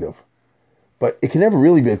 kind of. But it can never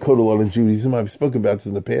really be a code of law in Judaism. I've spoken about this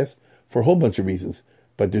in the past for a whole bunch of reasons.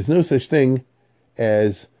 But there's no such thing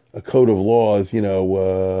as a code of laws,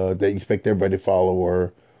 that you expect everybody to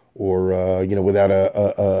follow, or without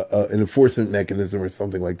an enforcement mechanism or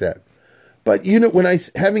something like that. But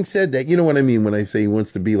having said that, you know what I mean when I say he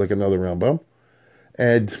wants to be like another Rambam.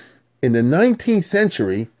 And in the 19th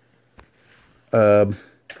century,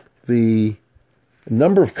 the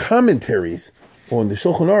number of commentaries on the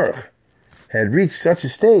Shulchan Aruch had reached such a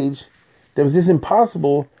stage that it was just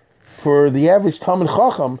impossible for the average Talmid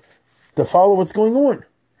Chacham to follow what's going on.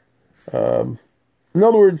 In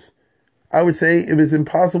other words, I would say it was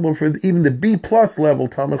impossible for even the B plus level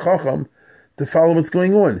Talmid Chacham to follow what's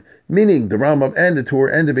going on. Meaning the Rambam and the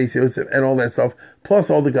Torah and the Beis Yosef and all that stuff, plus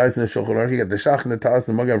all the guys in the Shulchan Aruch. You got the Shach and the Tas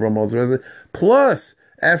and Magav Ramal. Plus,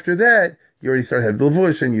 after that, you already start to have the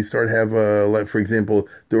Levush, and you start to have, like for example,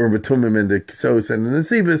 the Urim Tumim and the Kisos and the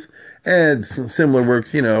Nesivos, and similar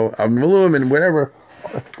works, Avnei and whatever.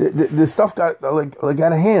 The stuff got like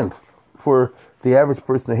out of hand for the average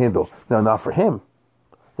person to handle. Now, not for him,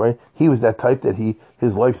 right? He was that type that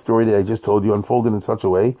his life story that I just told you unfolded in such a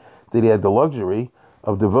way that he had the luxury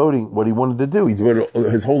of devoting what he wanted to do. He devoted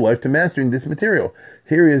his whole life to mastering this material.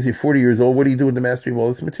 Here he is, he's 40 years old. What do you do with the mastery of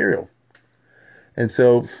all this material? And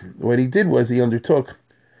so what he did was he undertook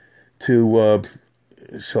to,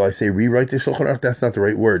 shall I say, rewrite the Shulchan Aruch? That's not the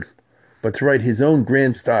right word. But to write his own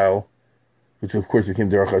grand style, which of course became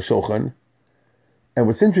Derech HaShulchan. And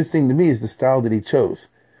what's interesting to me is the style that he chose.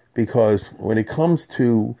 Because when it comes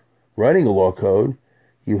to writing a law code,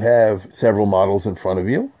 you have several models in front of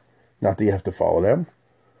you. Not that you have to follow them.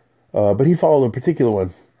 But he followed a particular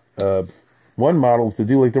one. One model is to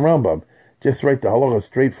do like the Rambam. Just write the halacha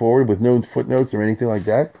straightforward with no footnotes or anything like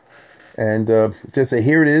that. And just say,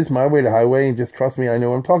 here it is, my way to highway, and just trust me, I know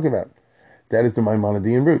what I'm talking about. That is the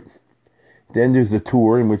Maimonidean route. Then there's the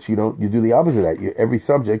tour in which you do the opposite of that. Every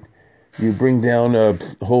subject, you bring down a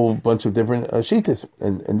whole bunch of different shittas.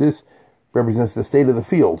 And this represents the state of the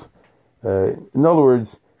field. In other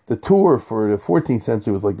words, the tour for the 14th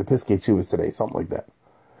century was like the Piskei Teshuvos today, something like that.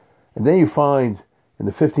 And then you find in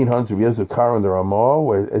the 1500s, Yosef Karo and the Ramah,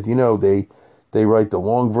 where, as you know, they write the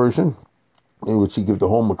long version, in which you give the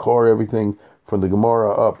whole Makar, everything from the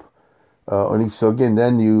Gemara up on each. So again,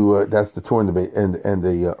 then that's the Torah and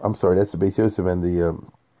that's the Beis Yosef and the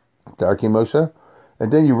Darkei Moshe,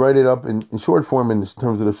 and then you write it up in short form in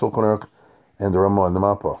terms of the Shulchan Aruch and the Ramah and the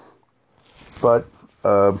Mappa. But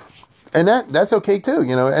and that's okay too.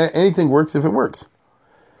 Anything works if it works.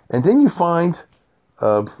 And then you find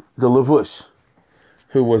the Levush,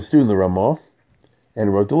 who was student of the Ramah,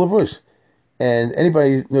 and wrote the Levush. And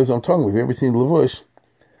anybody knows what I'm talking about. If you've ever seen the Levush,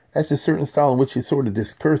 that's a certain style in which you're sort of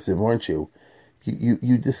discursive, aren't you?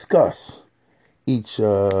 You discuss each,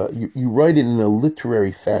 you write it in a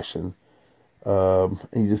literary fashion, and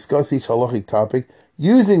you discuss each halachic topic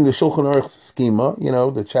using the Shulchan Aruch schema,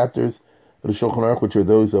 the chapters of the Shulchan Aruch, which are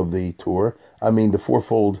those of the Torah. I mean, the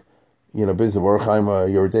fourfold, Biz of Orach Chaim,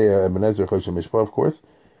 Yeridea, Ibn Ezra, Choshen Mishpah, of course.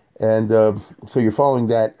 And so you're following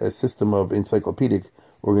that system of encyclopedic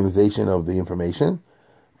organization of the information,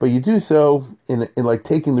 but you do so in like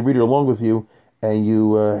taking the reader along with you, and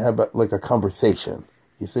you have like a conversation.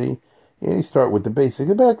 You see, you start with the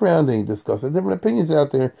basic background, and you discuss the different opinions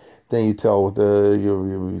out there. Then you tell what the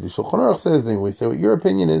Shulchan Aruch says. Then we say what your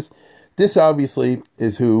opinion is. This obviously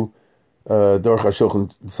is who Derech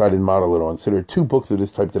HaShulchan decided to model it on. So there are two books of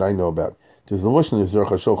this type that I know about. There's the Levush and there's Derech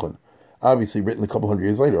HaShulchan. Obviously, written a couple hundred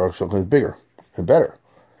years later, Aruch HaShulchan is bigger and better.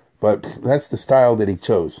 But that's the style that he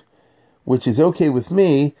chose, which is okay with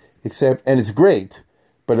me, and it's great,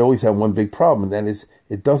 but it always had one big problem, and that is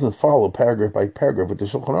it doesn't follow paragraph by paragraph with the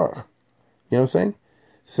Shulchan Aruch. You know what I'm saying?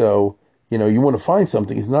 So, you want to find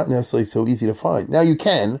something, it's not necessarily so easy to find. Now you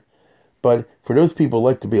can, but for those people who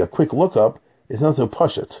like to be a quick lookup, it's not so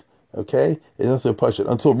pashut, okay? It's not so pashut,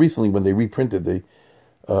 until recently when they reprinted the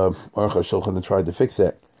Aruch HaShulchan and tried to fix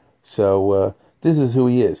that. So, this is who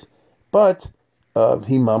he is. But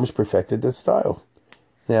he mamish perfected that style.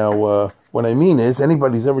 Now, what I mean is,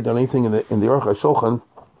 anybody who's ever done anything in the Aruch HaShulchan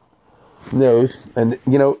knows, and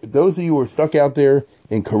those of you who are stuck out there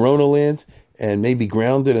in Corona land and maybe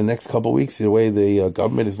grounded in the next couple of weeks, the way the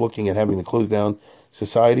government is looking at having to close down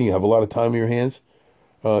society, you have a lot of time in your hands.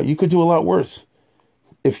 You could do a lot worse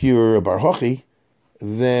if you're a Bar Hachi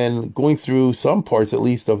than going through some parts, at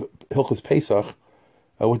least, of Hilchos Pesach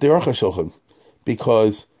with the Aruch HaShulchan,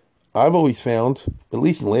 because I've always found, at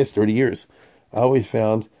least in the last 30 years, I always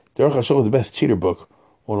found Derech HaShulchan is the best cheater book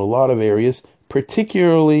on a lot of areas,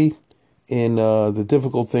 particularly in the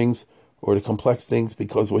difficult things or the complex things,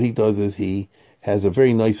 because what he does is he has a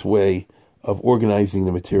very nice way of organizing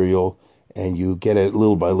the material, and you get it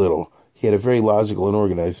little by little. He had a very logical and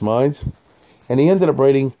organized mind, and he ended up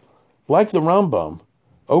writing, like the Rambam,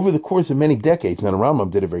 over the course of many decades. Now, the Rambam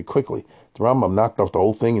did it very quickly. The Rambam knocked off the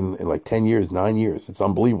whole thing in like 10 years, 9 years. It's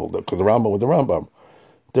unbelievable because the Rambam was the Rambam.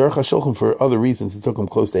 Derech HaShulchan, for other reasons, it took him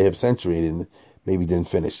close to a half century and maybe didn't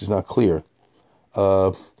finish. It's not clear.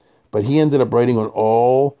 But he ended up writing on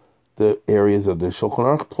all the areas of the Shulchan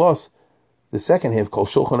Aruch, plus the second half called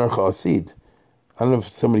Shulchan Aruch HaSid. I don't know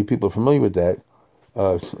if so many people are familiar with that.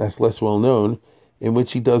 That's less well known, in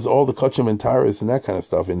which he does all the Kachim and Tyrus and that kind of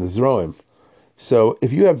stuff in the Zroim. So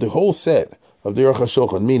if you have the whole set of the Aruch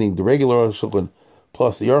HaShulchan, meaning the regular Aruch HaShulchan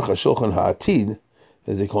plus the Aruch HaShulchan HaAtid,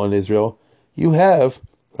 as they call it in Israel, you have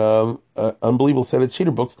an unbelievable set of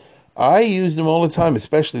cheater books. I use them all the time,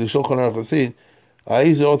 especially the Shulchan Aruch HaSid. I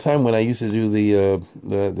use it all the time when I used to do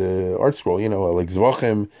the art scroll, like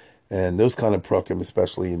Zvachim and those kind of prakim,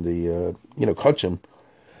 especially in the Kachim.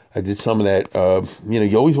 I did some of that.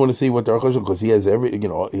 You always want to see what the Aruch HaShulchan, because he has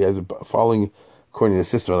he has a following according to the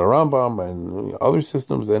system of the Rambam and other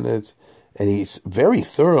systems, and he's very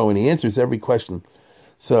thorough and he answers every question.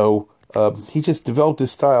 So he just developed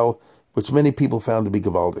this style, which many people found to be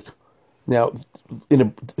Gavaldic. Now,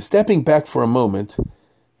 stepping back for a moment,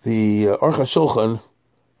 the Aruch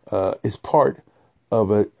HaShulchan is part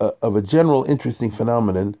of a general interesting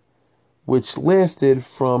phenomenon, which lasted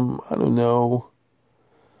from, I don't know,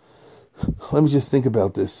 let me just think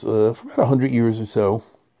about this, for about 100 years or so,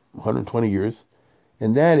 120 years,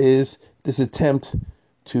 and that is this attempt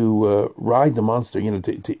to ride the monster,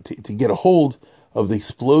 to get a hold of the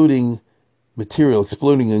exploding material,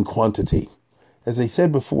 exploding in quantity. As I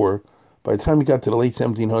said before, by the time you got to the late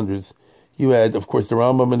 1700s, you had, of course, the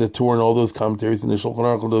Rambam and the Torah and all those commentaries, and the Shulchan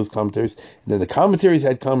Aruch and those commentaries, and then the commentaries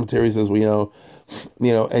had commentaries, as we know,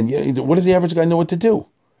 and what does the average guy know what to do?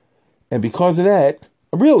 And because of that,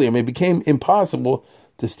 really, it became impossible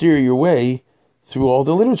to steer your way through all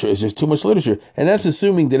the literature. It's just too much literature. And that's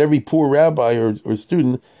assuming that every poor rabbi or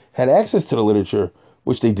student had access to the literature,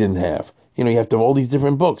 which they didn't have. You have to have all these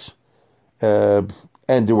different books. And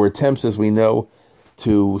there were attempts, as we know,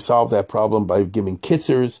 to solve that problem by giving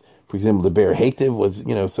kitzers. For example, the Be'er Heitev was,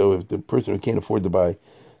 so if the person who can't afford to buy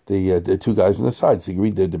the two guys on the sides, he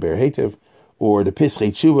read the Be'er Heitev, or the Pischei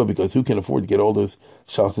Tshuva, because who can afford to get all those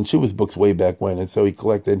Shalos and Tshuvas books way back when? And so he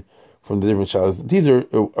collected from the different Shalos. These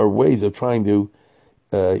are ways of trying to,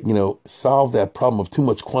 solve that problem of too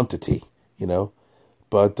much quantity,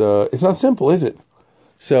 But it's not simple, is it?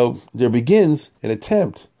 So there begins an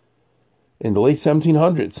attempt in the late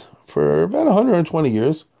 1700s, for about 120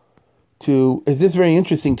 years, it's this very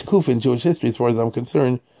interesting tikuf in Jewish history, as far as I'm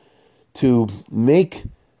concerned, to make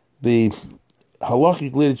the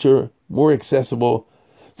halachic literature more accessible,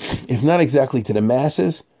 if not exactly to the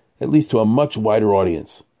masses, at least to a much wider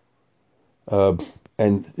audience.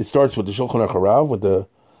 And it starts with the Shulchan Aruch Harav, with the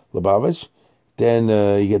Lubavitch. Then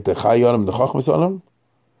you get the Chai Yonim, the Chachmas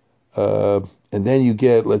Yonim. And then you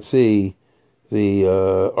get, let's see, the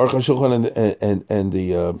Aruch HaShulchan and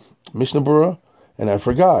the Mishnah Berurah. And I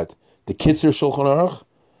forgot, the Kitzer Shulchan Aruch.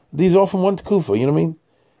 These are all from one tekufa, you know what I mean?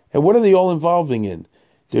 And what are they all involving in?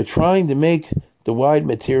 They're trying to make the wide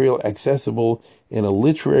material accessible in a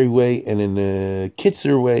literary way and in a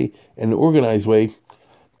kitzer way and an organized way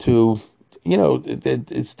to,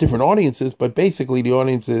 it's different audiences, but basically the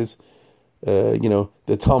audience is,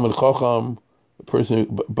 the Talmud Chacham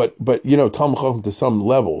person, but Talmud Chacham to some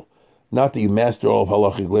level, not that you master all of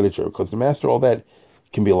halachic literature, because to master all that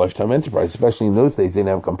can be a lifetime enterprise, especially in those days. They didn't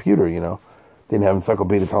have a computer, they didn't have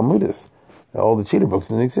Encyclopedia Talmudis. All the cheater books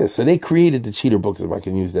didn't exist. So they created the cheater books, if I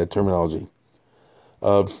can use that terminology.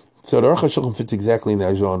 So the Aruch HaShulchan fits exactly in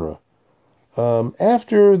that genre.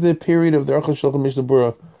 After the period of the Aruch HaShulchan Mishnah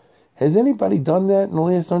Berurah, has anybody done that in the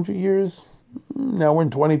last 100 years? Now we're in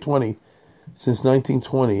 2020. Since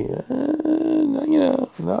 1920.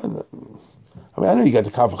 I know you got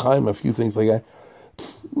the Kaf HaChaim, a few things like that.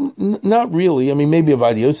 Not really. Maybe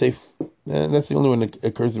Avad Yosef. That's the only one that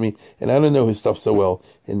occurs to me. And I don't know his stuff so well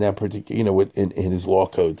in that particular, in his law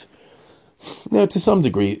codes. To some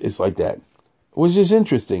degree, it's like that. It was just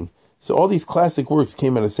interesting. So all these classic works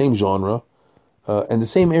came out of the same genre and the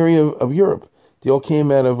same area of Europe. They all came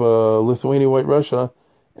out of Lithuania, White Russia,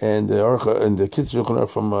 and the Kitzer Shulchan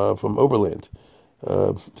Aruch from Oberland.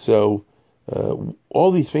 So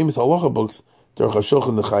all these famous halacha books, the Aruch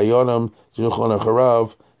HaShulchan, the Chai Yonim, the Shulchan Aruch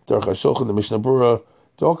Harav, the Aruch HaShulchan, the Mishnah Berurah,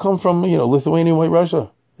 they all come from Lithuania, White Russia.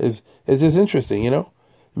 It's just interesting, As a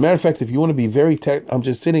matter of fact, if you want to be very I'm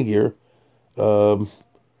just sitting here. The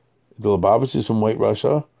Lubavitch is from White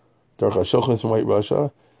Russia. The Aruch HaShulchan is from White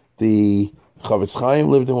Russia. The Chavetz Chaim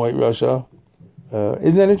lived in White Russia.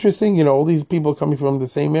 Isn't that interesting? All these people coming from the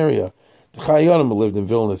same area. The Chai Yonim lived in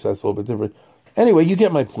Vilnius. That's a little bit different. Anyway, you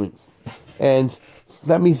get my point. And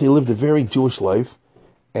that means they lived a very Jewish life,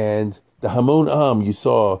 and the Hamon Am you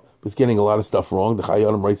saw was getting a lot of stuff wrong. The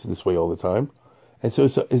Chayyim writes it this way all the time. And so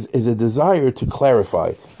it's a desire to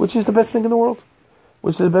clarify, which is the best thing in the world.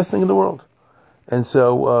 And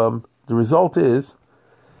so the result is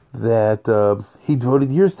that he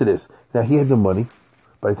devoted years to this. Now, he had the money.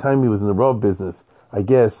 By the time he was in the Rav business, I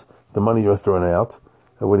guess the money must have run out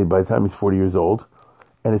by the time he's 40 years old.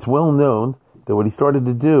 And it's well known that what he started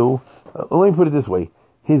to do, let me put it this way,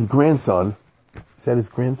 his grandson, is that his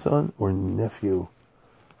grandson or nephew?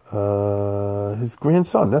 His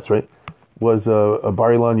grandson, that's right, was a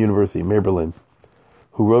Bar Ilan University, Meir Berlin,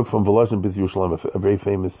 who wrote from Volozhin Biz Yerushalayim, a very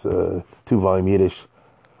famous 2-volume Yiddish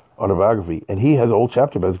autobiography. And he has a whole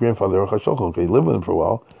chapter about his grandfather, Aruch HaShulchan, because he lived with him for a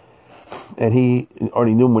while. And he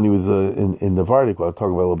already knew him when he was in Navardik, I'll talk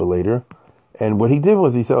about a little bit later. And what he did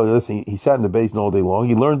was he said, listen, he sat in the basement all day long.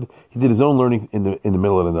 He did his own learning in the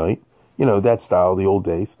middle of the night. You know, that style, the old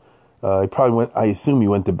days. He probably I assume he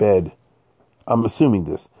went to bed. I'm assuming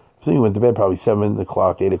this. He went to bed probably 7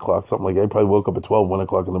 o'clock, 8 o'clock, something like that. He probably woke up at 12, 1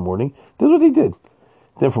 o'clock in the morning. This is what he did.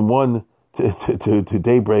 Then from 1 to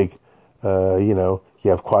daybreak, you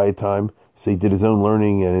have quiet time. So he did his own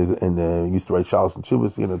learning and he used to write shalos and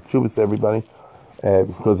chubas to everybody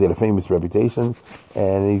because he had a famous reputation.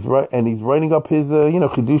 And he's writing up his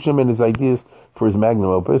chidushim and his ideas for his magnum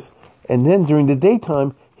opus. And then during the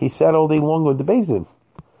daytime, he sat all day long with the Beis Din.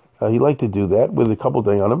 He liked to do that with a couple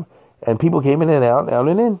day on him, and people came in and out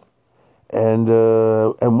and in. And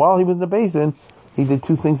while he was in the Beis Din, he did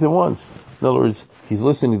two things at once. In other words, he's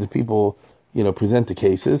listening to people, present the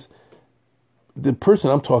cases. The person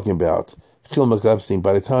I'm talking about, Chil Epstein,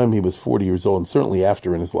 by the time he was 40 years old, and certainly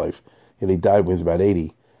after in his life, he died when he was about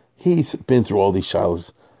 80, he's been through all these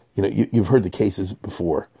shilas. You've heard the cases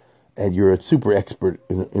before, and you're a super expert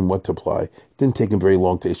in what to apply. It didn't take him very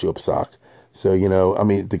long to issue a psak. So,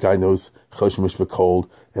 the guy knows Chosh Mishpah Cold,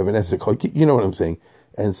 Evanescent Cold, you know what I'm saying?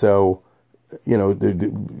 And so,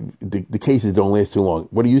 the cases don't last too long.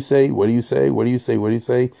 What do you say? What do you say? What do you say? What do you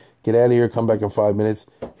say? Get out of here, come back in 5 minutes,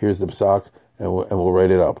 here's the psak, and we'll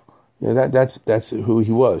write it up. That's who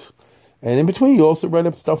he was. And in between, you also write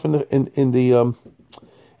up stuff in the Aruch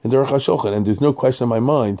HaShulchan, and there's no question in my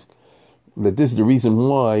mind that this is the reason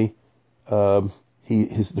why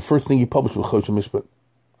the first thing he published was Chosh Mishpah,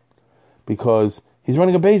 because he's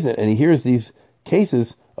running a Beis Din and he hears these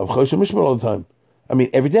cases of Chosh Mishpah all the time. I mean,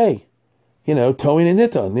 every day, Toin and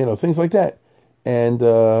Nitan, things like that. And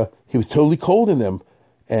he was totally cold in them.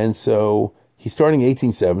 And so he's starting in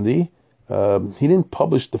 1870. He didn't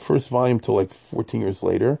publish the first volume till like 14 years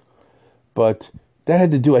later, but that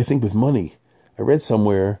had to do, I think, with money. I read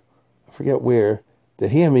somewhere, I forget where,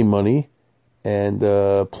 that he had made money, and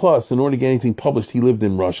plus, in order to get anything published, he lived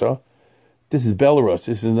in Russia. This is Belarus.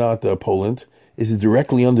 This is not Poland. This is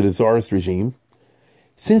directly under the Tsarist regime.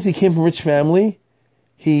 Since he came from a rich family,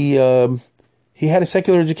 he had a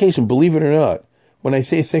secular education, believe it or not. When I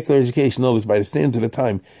say secular education, notice by the standards of the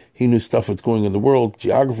time, he knew stuff that's going on in the world,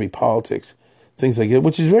 geography, politics, things like that,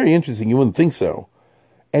 which is very interesting. You wouldn't think so.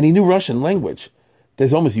 And he knew Russian language.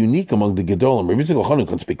 That's almost unique among the Gedolim. Rabbi Yitzchak Elchanan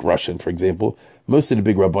couldn't speak Russian, for example. Most of the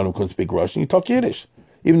big Rabbanim couldn't speak Russian. He talked Yiddish,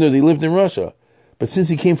 even though they lived in Russia. But since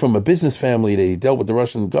he came from a business family, they dealt with the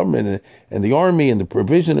Russian government and the army and the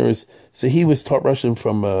provisioners, so he was taught Russian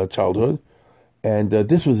from childhood. And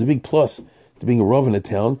this was a big plus to being a Rav in a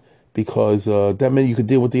town, because that meant you could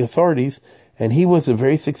deal with the authorities. And he was a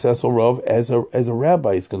very successful Rav as a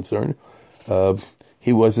rabbi is concerned.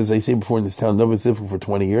 He was, as I say before, in this town, Nova Zivka for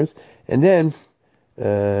 20 years. And then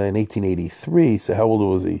in 1883, so how old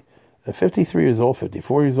was he? 53 years old,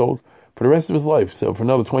 54 years old, for the rest of his life. So for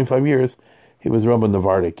another 25 years, he was Rav in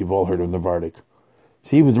Navardik. You've all heard of Navardik.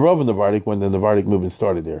 So he was Rav in Navardik when the Navardik movement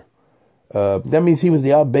started there. That means he was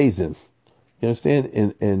the Ab Beis Din, you understand,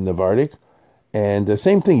 in Navardik. And the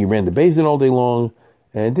same thing, he ran the Beis Din all day long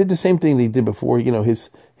and did the same thing they did before. His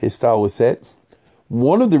style was set.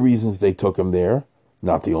 One of the reasons they took him there,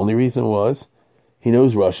 not the only reason, was he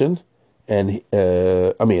knows Russian. And,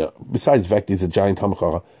 besides the fact he's a giant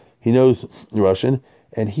Tamachara, he knows Russian,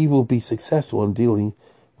 and he will be successful in dealing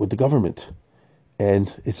with the government.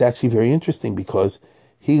 And it's actually very interesting because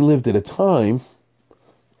he lived at a time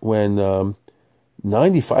when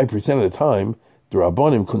 95% of the time, the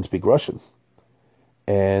Rabbanim couldn't speak Russian.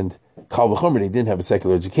 And Kal V'chomer, they didn't have a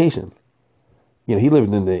secular education. He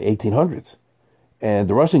lived in the 1800s. And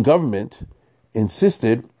the Russian government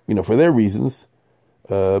insisted, for their reasons,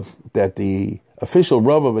 that the official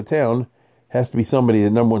Rav of a town has to be somebody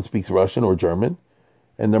that, number one, speaks Russian or German,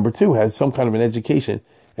 and number two, has some kind of an education,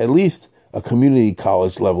 at least a community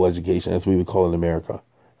college level education, as we would call it in America.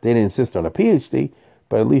 They didn't insist on a PhD,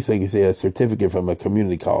 but at least, like you say, a certificate from a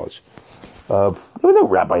community college. There was no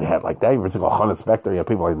rabbi hat like that. You were like Chana Spector,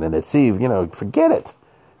 people like the Netziv, forget it.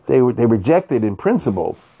 They rejected in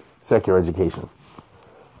principle secular education.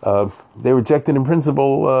 They rejected in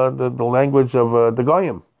principle the language of the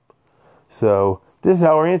Goyim. So this is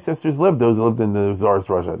how our ancestors lived. Those who lived in the Tsarist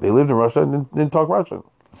Russia. They lived in Russia and didn't talk Russian.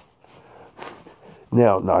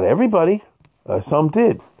 Now, not everybody. Some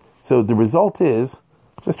did. So the result is,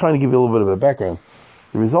 just trying to give you a little bit of a background,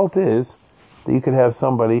 the result is that you could have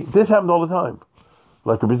somebody, this happened all the time,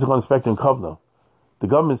 like the B'Zichon Spector in Kovno. The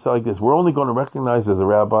government said like this, we're only going to recognize as a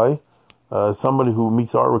rabbi somebody who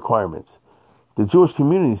meets our requirements. The Jewish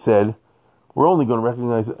community said, we're only going to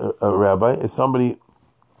recognize a rabbi as somebody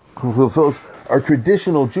who fulfills our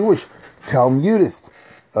traditional Jewish Talmudist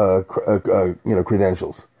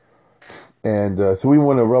credentials. And so we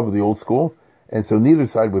want to rub with the old school, and so neither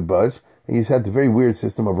side would budge. And you just had the very weird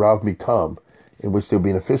system of Rav Mitam, in which there would be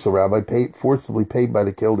an official rabbi forcibly paid by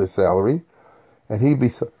the killed his salary, and he'd be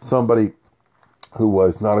somebody who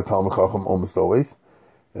was not a Talmud Chacham almost always,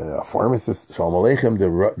 a pharmacist. Shalom Aleichem,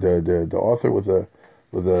 the author was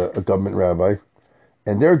a government rabbi,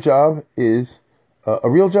 and their job is a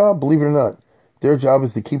real job, believe it or not. Their job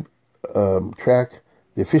is to keep track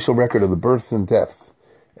the official record of the births and deaths,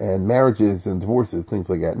 and marriages and divorces, things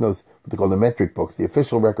like that. And those what they call the metric books, the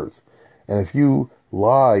official records. And if you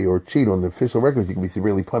lie or cheat on the official records, you can be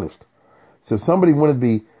severely punished. So if somebody wanted to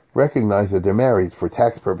be recognized that they're married for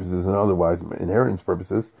tax purposes and otherwise inheritance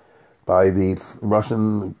purposes by the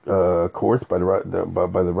Russian courts, by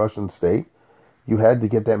the Russian state, you had to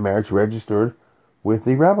get that marriage registered with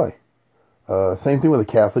the rabbi. Same thing with a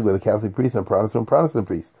Catholic priest and a Protestant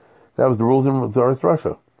priest. That was the rules in Tsarist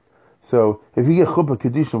Russia. So if you get Chuppah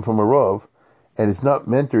Kedishim from a Rav and it's not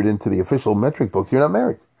mentored into the official metric books, you're not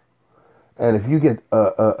married. And if you get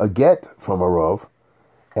a get from a Rav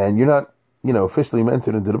and you're not, officially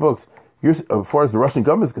mentored into the books, as far as the Russian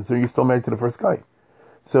government is concerned, you're still married to the first guy.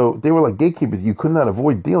 So they were like gatekeepers. You could not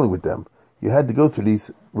avoid dealing with them. You had to go through these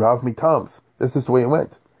Rav Mitams. That's just the way it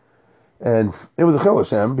went. And it was a Chil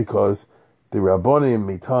Hashem because the Rabbonim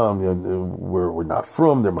Mitam were not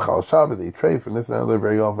from, they're Mechal Shabbos, they trade from this and that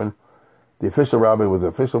very often. The official rabbi was an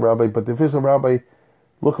official rabbi, but the official rabbi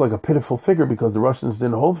looked like a pitiful figure because the Russians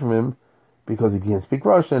didn't hold from him because he can't speak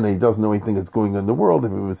Russian and he doesn't know anything that's going on in the world.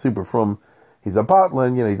 If he was super from, he's a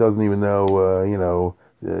Botland, he doesn't even know,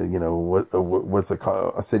 what's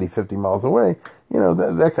a city 50 miles away.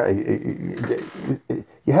 That guy.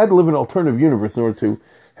 You had to live in an alternative universe in order to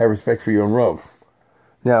have respect for your own Rav.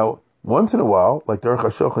 Now, once in a while, like Derech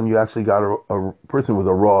HaShulchan, you actually got a person with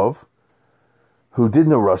a Rav who did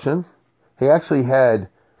know Russian. He actually had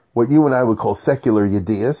what you and I would call secular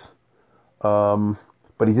yedias,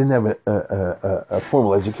 but he didn't have a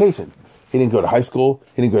formal education. He didn't go to high school.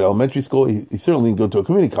 He didn't go to elementary school. He certainly didn't go to a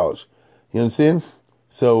community college. You understand?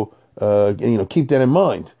 So, keep that in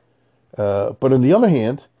mind. But on the other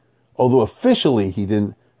hand, although officially he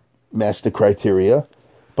didn't match the criteria,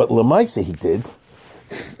 but Lamaisa he did.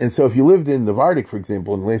 And so if you lived in the Vardik, for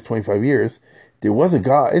example, in the last 25 years, there was a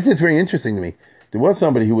guy, it's just very interesting to me. There was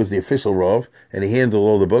somebody who was the official Rav, and he handled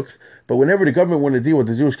all the books. But whenever the government wanted to deal with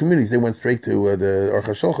the Jewish communities, they went straight to the Aruch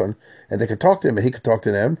HaShulchan, and they could talk to him, and he could talk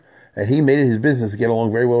to them. And he made it his business to get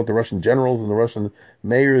along very well with the Russian generals and the Russian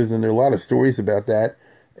mayors, and there are a lot of stories about that.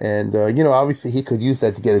 And, obviously he could use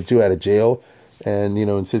that to get a Jew out of jail, and,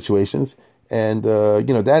 in situations. And,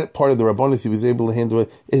 that part of the Rabbanis he was able to handle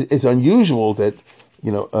it. It's unusual that,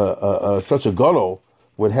 such a gadol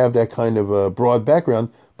would have that kind of broad background,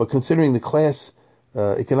 but considering the class,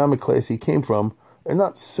 economic class he came from, and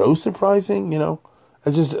not so surprising,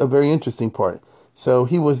 it's just a very interesting part. So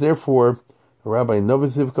he was therefore a rabbi in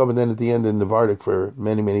Novosibkov, and then at the end in Novardik for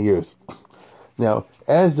many, many years. Now,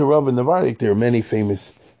 as the Rav in Novardik, there are many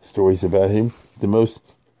famous stories about him. The most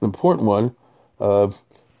important one,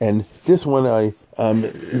 and this one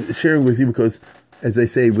I'm sharing with you because, as I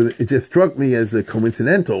say, it just struck me as a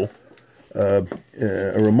coincidental, a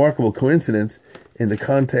remarkable coincidence in the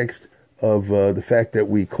context of the fact that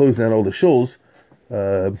we closed down all the shuls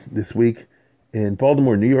this week in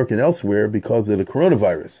Baltimore, New York, and elsewhere because of the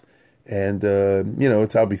coronavirus. And,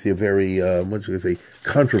 it's obviously a very,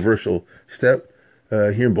 controversial step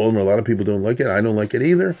here in Baltimore. A lot of people don't like it. I don't like it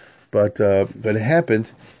either. But it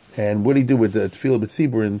happened. And what do you do with the Tefillah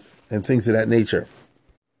B'Tzibur and things of that nature?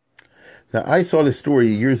 Now, I saw this story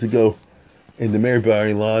years ago in the Meir Bar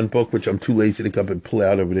Ilan book, which I'm too lazy to come and pull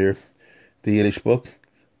out over there, the Yiddish book.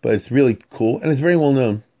 But it's really cool, and it's very well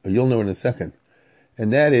known. You'll know in a second.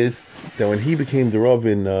 And that is that when he became the Rav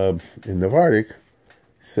in Novardik,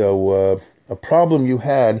 so a problem you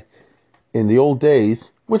had in the old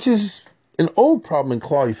days, which is an old problem in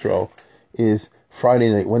Klal Yisrael, is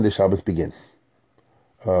Friday night. When does Shabbos begin?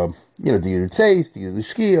 Do you do Tzeis? Do you do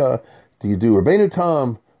Shkia? Do you do Rabbeinu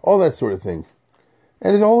Tam? All that sort of thing.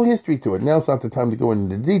 And there's a whole history to it. Now it's not the time to go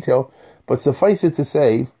into detail, but suffice it to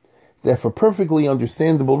say that for perfectly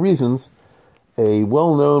understandable reasons, a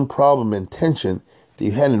well-known problem and tension that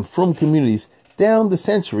you had in frum communities down the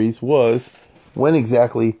centuries was when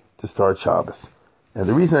exactly to start Shabbos. And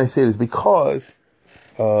the reason I say it is because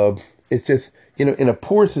it's just, in a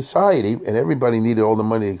poor society, and everybody needed all the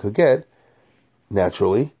money they could get,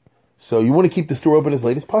 naturally, so you want to keep the store open as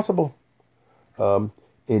late as possible.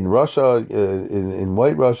 In Russia, in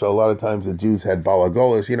White Russia, a lot of times the Jews had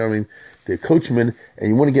balagolas, they're coachmen, and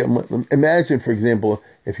you want to get, imagine, for example,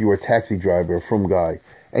 if you were a taxi driver, a frum guy,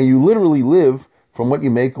 and you literally live from what you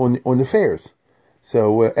make on the fares.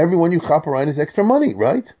 So everyone you chop around is extra money,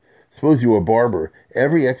 right? Suppose you were a barber.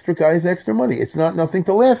 Every extra guy is extra money. It's not nothing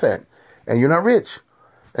to laugh at, and you're not rich.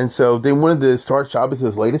 And so they wanted to start Shabbos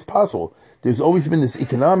as late as possible. There's always been this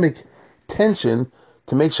economic tension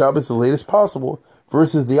to make Shabbos as late as possible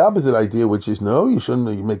versus the opposite idea, which is, no, you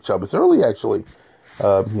shouldn't. You make Shabbos early, actually.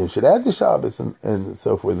 You should add the Shabbos and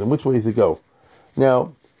so forth. And which way does it go?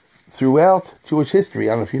 Now, throughout Jewish history,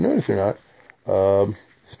 I don't know if you notice or not,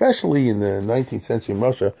 especially in the 19th century in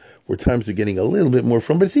Russia, where times are getting a little bit more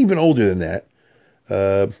from, but it's even older than that.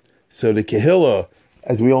 So the Kehillah,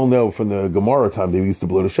 as we all know from the Gemara time, they used to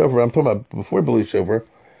blow the shofar. I'm talking about before blow the shofar.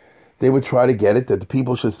 They would try to get it that the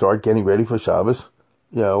people should start getting ready for Shabbos,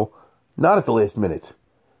 not at the last minute.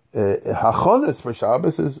 Hachonas for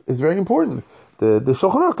Shabbos is very important. The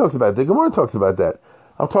Shulchan Aruch talks about it. The Gemara talks about that.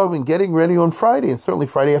 I'm talking getting ready on Friday, and certainly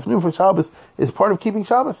Friday afternoon for Shabbos is part of keeping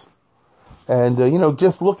Shabbos. And,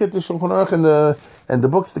 just look at the Shulchan Aruch and the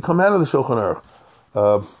books that come out of the Shulchan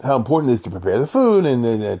Aruch. How important it is to prepare the food and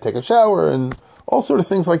then take a shower and all sort of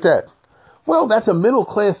things like that. Well, that's a middle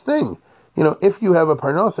class thing. If you have a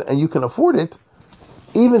parnasa and you can afford it,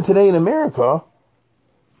 even today in America,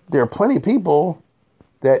 there are plenty of people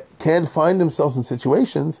that can find themselves in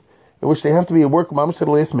situations in which they have to be at work mamash to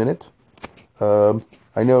the last minute.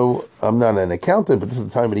 I know I'm not an accountant, but this is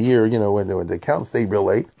the time of the year, when the accountants stay real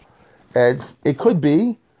late. And it could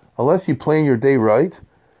be, unless you plan your day right,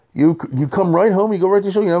 you come right home, you go right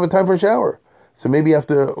to shul, you don't have time for a shower. So maybe you have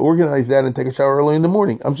to organize that and take a shower early in the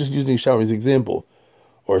morning. I'm just using a shower as an example.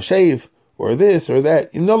 Or shave, or this, or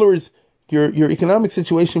that. In other words, your economic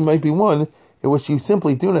situation might be one in which you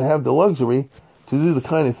simply do not have the luxury to do the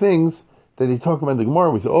kind of things that they talk about in the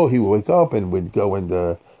Gemara. We say, he would wake up and would go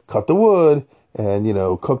and cut the wood and,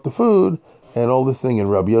 cook the food and all this thing.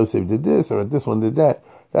 And Rabbi Yosef did this or this one did that.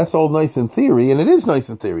 That's all nice in theory, and it is nice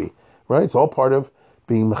in theory, right? It's all part of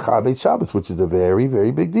being Mechabed Shabbos, which is a very,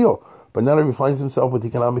 very big deal. But not everybody finds himself with the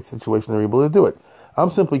economic situation they're able to do it. I'm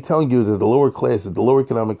simply telling you that the lower classes, the lower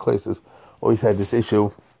economic classes, always had this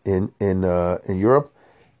issue in Europe,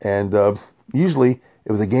 and usually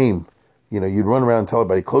it was a game. You'd run around and tell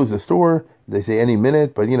everybody, close the store. They say any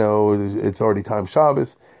minute, but it's already time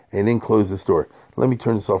Shabbos, and then close the store. Let me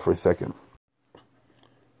turn this off for a second.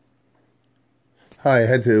 Hi, I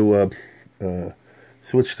had to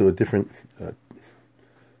switch to a different,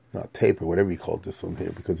 not tape or whatever you call this one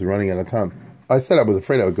here, because we're running out of time. I said I was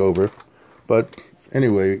afraid I would go over, but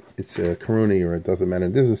anyway, it's a Karuni, or it doesn't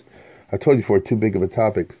matter. I told you before, too big of a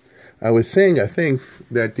topic. I was saying, I think,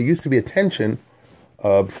 that there used to be a tension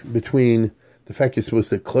between the fact you're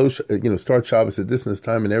supposed to close, start Shabbos at this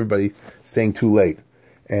time, and everybody staying too late.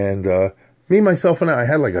 And me, myself, and I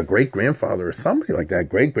had like a great-grandfather or somebody like that,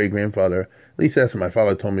 great-great-grandfather. At least that's what my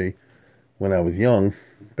father told me when I was young,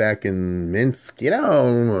 back in Minsk,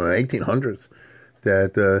 1800s,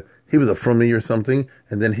 that he was a frummy or something,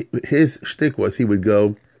 and then his shtick was he would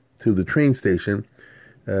go to the train station,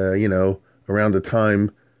 around the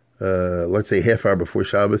time, let's say half hour before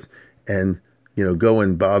Shabbos, and, go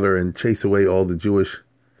and bother and chase away all the Jewish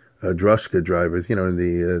drushka drivers,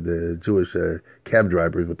 the Jewish cab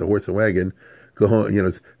drivers with the horse and wagon, go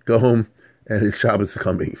home, and his Shabbos is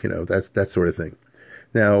coming, that sort of thing.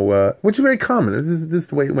 Now, which is very common. This is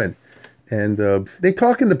the way it went. And they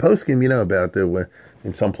talk in the postgame, about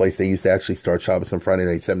in some place they used to actually start Shabbos on Friday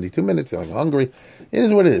night, 72 minutes, and I'm hungry. It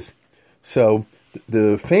is what it is. So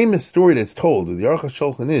the famous story that's told, the Aruch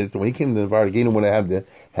HaShulchan is, that when he came to the Varagin, he didn't want to have that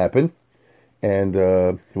happen. And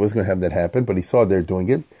he wasn't going to have that happen, but he saw they're doing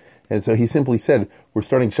it. And so he simply said, we're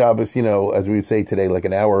starting Shabbos, as we would say today, like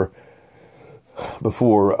an hour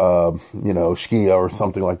before, Shkia or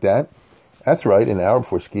something like that. That's right, an hour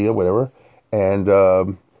before Shkia, whatever.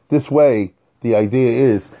 And this way, the idea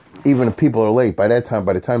is even if people are late, by the time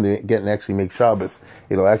they get and actually make Shabbos,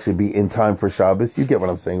 it'll actually be in time for Shabbos. You get what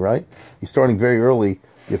I'm saying, right? You're starting very early,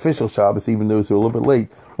 the official Shabbos, even those who are a little bit late,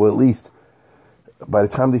 well, at least by the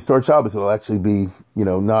time they start Shabbos, it'll actually be,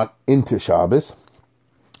 not into Shabbos.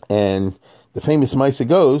 And the famous Maisa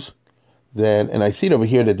goes that, and I see it over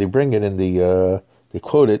here that they bring it in they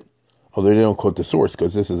quote it, although they don't quote the source,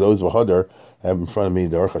 because this is Oz V'Hadar. I have in front of me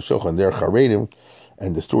the Aruch HaShulchan and the Charedim,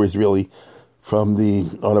 and the story is really from the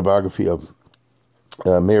autobiography of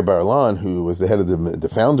Meir Bar-Ilan, who was the head of the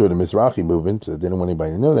founder of the Mizrahi movement. I didn't want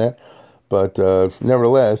anybody to know that. But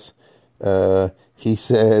nevertheless, he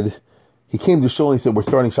said, he came to Shul and he said, we're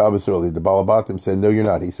starting Shabbos early. The Balabatim said, no, you're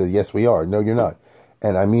not. He said, yes, we are. No, you're not.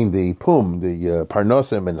 And I mean the Pum, the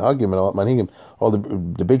Parnosim and Hagim and all Manhigim, all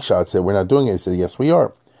the big shots said, we're not doing it. He said, yes, we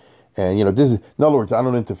are. And, this is, in other words, I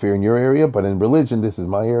don't interfere in your area, but in religion, this is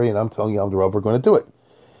my area, and I'm telling you, I'm the Rav, we're going to do it.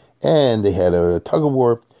 And they had a tug of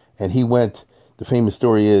war, and he went, the famous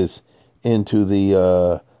story is, into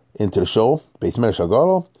the shul, Beis Medrash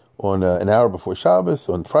Haggadah, on an hour before Shabbos,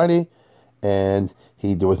 on Friday, and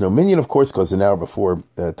there was no minyan, of course, because an hour before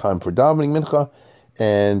time for davening mincha,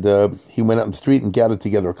 and he went out in the street and gathered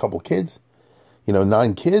together a couple kids,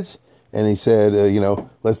 9 kids, and he said,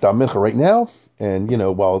 let's daven mincha right now, and,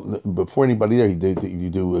 before anybody there, you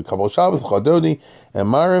do a couple of Shabbos, Chadodi, and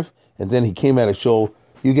Mariv, and then he came out of shul.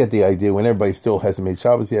 You get the idea, when everybody still hasn't made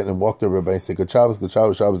Shabbos yet, and walked over everybody and said, good Shabbos,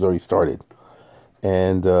 Shabbos already started.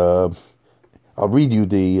 And I'll read you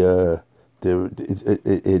the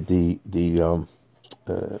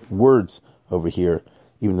words over here,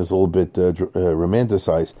 even though it's a little bit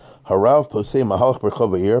romanticized. Harav posei mahalach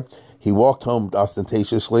berchov ha'ir. He walked home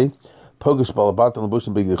ostentatiously. Pogish balabat and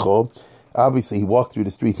labushim big dechol. Obviously, he walked through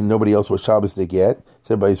the streets and nobody else was Shabbosdik yet.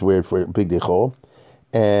 So everybody's weird for big dechol.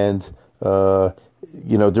 And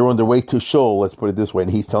they're on their way to shul, let's put it this way,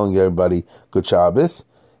 and he's telling everybody good Shabbos.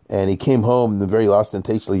 And he came home, and very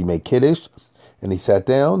ostentatiously he made Kiddush, and he sat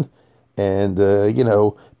down, and,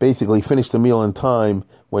 basically finished the meal in time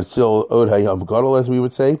when it's still Od Hayam Gadol, as we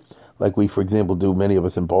would say, like we, for example, do many of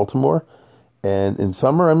us in Baltimore, and in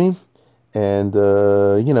summer, and, and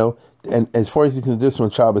as far as you can do this, when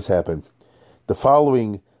Shabbos happened. The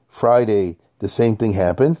following Friday, the same thing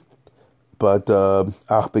happened, but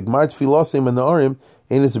Bigmar Tfilosim and the Arim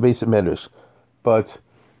ain't as a basic medrash. But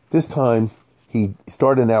this time he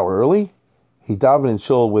started an hour early. He davened in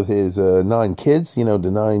shul with his 9 kids, the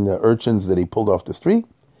 9 urchins that he pulled off the street,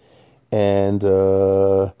 and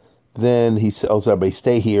then he tells everybody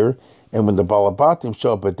stay here. And when the Balabatim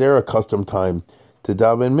show up at their accustomed time to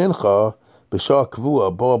daven mincha, b'shah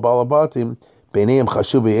kvua bo Balabatim beineim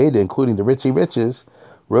chashuv be'eda, including the riches,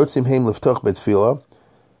 rotzim heim liftoch betfilah.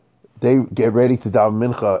 They get ready to daven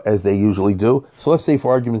mincha as they usually do. So let's say,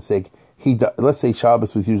 for argument's sake, let's say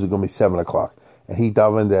Shabbos was usually going to be 7 o'clock, and he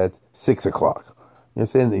davened at 6 o'clock. You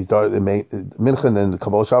understand? He's mincha and then the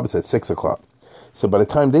Kabbalah Shabbos at 6 o'clock. So by the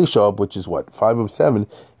time they show up, which is 5 of 7,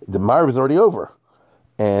 the Ma'ariv is already over,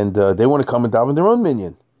 and they want to come and daven their own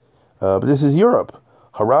minyan. But this is Europe.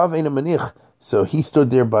 Harav ein manich. So he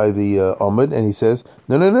stood there by the Amud, and he says,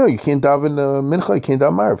 no, you can't daven mincha, you can't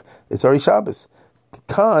daven Ma'ariv. It's already Shabbos.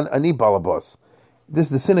 Khan ani balabos. This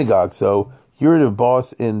is the synagogue, so you're the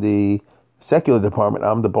boss in the secular department.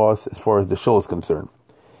 I'm the boss as far as the shul is concerned.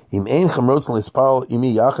 If you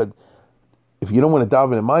don't want to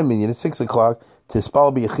daven in my minyan at 6 o'clock,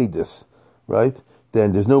 tispal b'yachidus, right?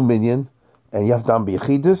 Then there's no minyan, and you have to daven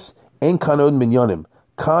b'yachidus. Ein kanod minyanim.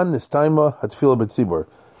 Kan nistaima hatfila b'tzibur.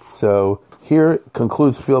 So here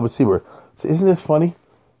concludes tefillah b'tzibur. So isn't this funny?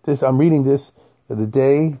 I'm reading this the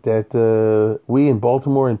day that we in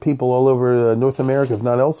Baltimore and people all over North America, if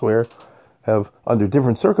not elsewhere, have, under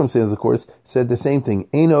different circumstances, of course, said the same thing.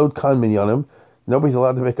 Ein od kan minyanim. Nobody's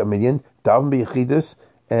allowed to make a minyan. Daven b'yachidus,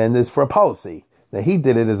 and it's for a policy. Now, he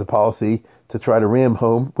did it as a policy to try to ram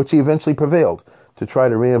home, which he eventually prevailed, to try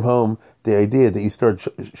to ram home the idea that you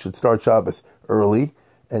should start Shabbos early,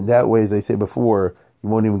 and that way, as they say before, you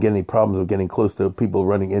won't even get any problems with getting close to people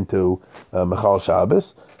running into Machal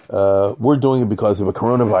Shabbos. We're doing it because of a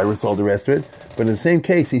coronavirus, all the rest of it. But in the same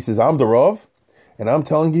case, he says, I'm the Rav, and I'm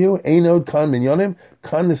telling you, Einod kan minyanim,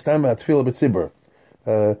 kan nistam atfila b'tzibur.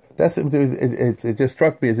 It just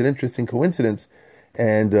struck me as an interesting coincidence.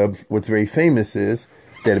 And what's very famous is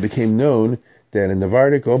that it became known that in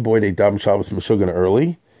Novardik, oh boy, they daven Shabbos Meshuggah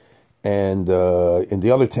early. And in the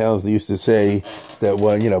other towns, they used to say that,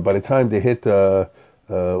 well, by the time they hit,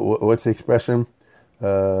 what's the expression?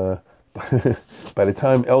 By the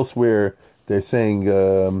time elsewhere they're saying,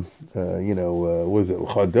 what is it,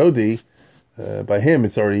 Chadodi, by him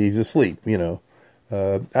it's already, he's asleep,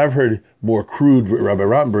 I've heard more crude. Rabbi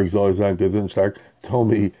Rottenberg Zolzan Gesundtag told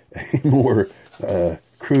me a more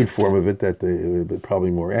crude form of it that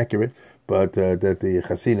probably more accurate, but that the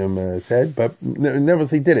Hasidim said, but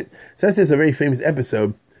nevertheless he did it. So that's just a very famous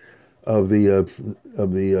episode of the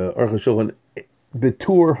Aruch HaShulchan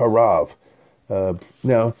Betur Harav.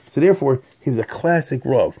 Now, so therefore, he was a classic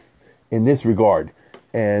Rav in this regard.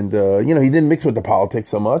 And, he didn't mix with the politics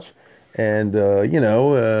so much. And,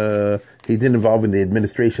 he didn't involve in the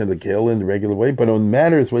administration of the Gil in the regular way. But on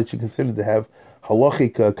matters which he considered to have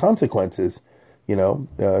halachic consequences, so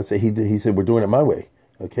he said, we're doing it my way.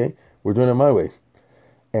 Okay? We're doing it my way.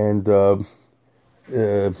 And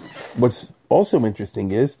what's also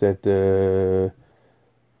interesting is that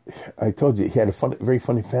I told you he had a very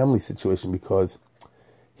funny family situation because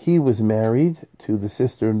he was married to the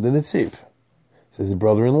sister of the Netziv, so his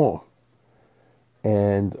brother-in-law.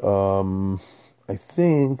 And I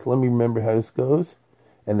think, let me remember how this goes.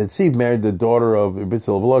 And Netziv married the daughter of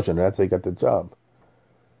Ibitzel of Volozhin. That's how he got the job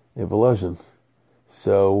in Volozhin.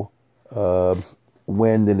 So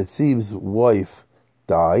when the Netziv's wife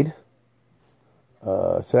died,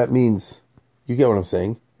 so that means, you get what I'm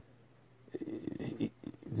saying?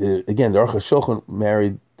 The Aruch HaShulchan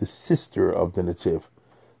married the sister of the Netziv.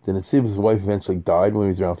 The Netziv's wife eventually died when he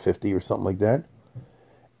was around 50 or something like that.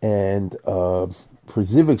 And for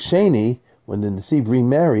Zivik Sheni, when the Netziv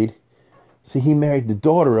remarried, he married the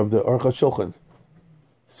daughter of the Aruch HaShulchan.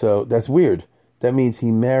 So that's weird. That means he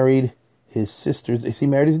married his his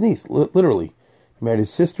niece, literally. He married his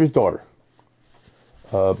sister's daughter,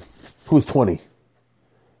 who was 20.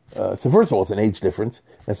 So first of all, it's an age difference.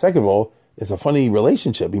 And second of all, it's a funny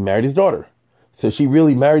relationship. He married his daughter. So she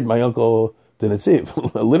really married my uncle, the Netziv,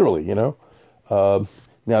 literally, Now,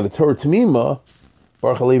 the Torah Tamima,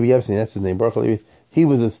 Baruch Halevi Epstein, that's his name, Baruch Halevi, he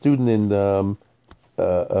was a student in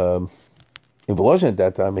Volozhin at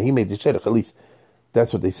that time, and he made the shidduch. At least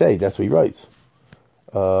that's what they say. That's what he writes.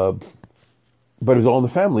 But it was all in the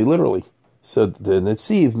family, literally. So the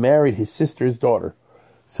Netziv married his sister's daughter.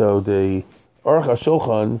 So the Aruch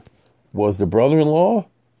HaShulchan was the brother-in-law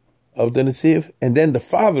of the Netziv, and then the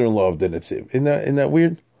father-in-law of the Netziv. Isn't that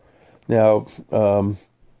weird? Now, it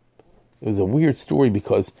was a weird story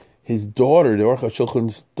because his daughter, the Aruch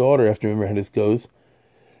HaShulchan's daughter, I have to remember how this goes,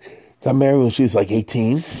 got married when she was like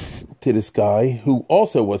 18 to this guy who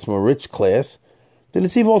also was from a rich class. The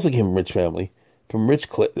Netziv also came from a rich family, from rich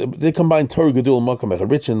class. They combined Torah Gedul and Makam Echad,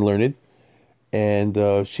 rich and learned.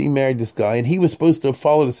 And she married this guy, and he was supposed to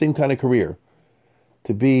follow the same kind of career,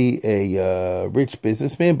 to be a rich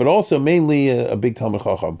businessman, but also mainly a big Talmid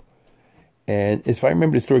Chacham. And if I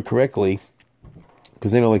remember the story correctly,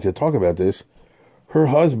 because they don't like to talk about this, her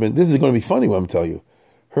husband, this is going to be funny what I'm telling you,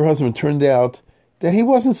 her husband turned out that he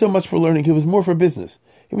wasn't so much for learning, he was more for business.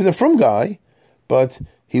 He was a frum guy, but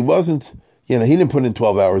he wasn't, he didn't put in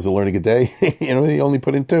 12 hours of learning a day, he only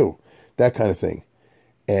put in 2, that kind of thing.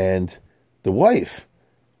 And the wife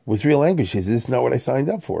was real angry. She said, this is not what I signed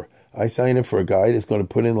up for. I signed up for a guy that's going to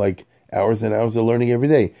put in like hours and hours of learning every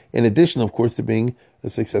day. In addition, of course, to being a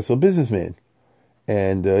successful businessman.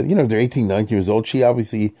 And, they're 18, 19 years old. She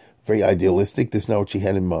obviously very idealistic. This is not what she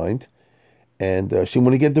had in mind. And she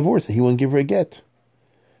wanted to get divorced. And he wouldn't give her a get.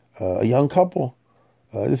 A young couple.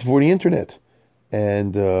 This is before the internet.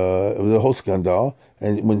 And it was a whole scandal.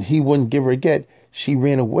 And when he wouldn't give her a get, she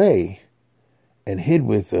ran away and hid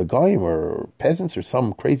with goyim or peasants or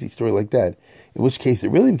some crazy story like that. In which case it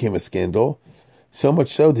really became a scandal, so much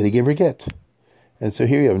so that he gave her a get. And so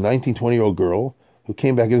here you have a 19, 20-year-old girl who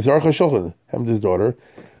came back, and it's Aruch HaShulchan, him and his daughter.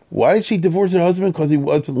 Why did she divorce her husband? Because he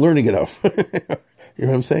wasn't learning enough. You know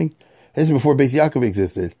what I'm saying? This is before Beis Yaakov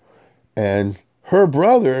existed. And her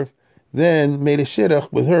brother then made a shidduch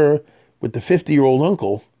with her, with the 50-year-old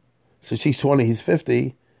uncle. So she's 20, he's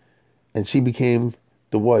 50, and she became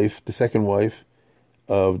the wife, the second wife,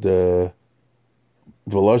 of the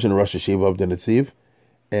Volozhin Rosh Hashiva of the Netziv,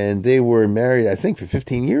 and they were married, I think, for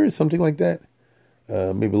 15 years, something like that,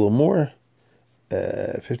 maybe a little more,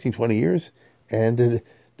 15, 20 years, and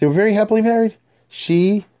they were very happily married.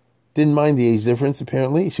 She didn't mind the age difference,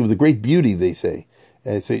 apparently. She was a great beauty, they say.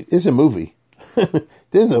 And so it's a movie.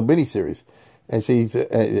 This is a miniseries. And she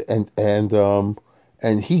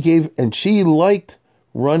and she liked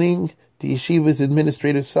running the yeshiva's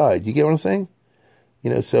administrative side. You get what I'm saying?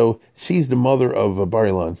 So she's the mother of Bar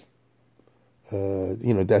Ilan.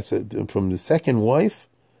 That's from the second wife,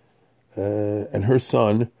 and her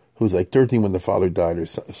son, who was like 13 when the father died, or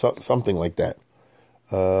something like that,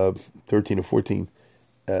 13 or 14.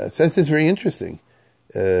 So that's just very interesting.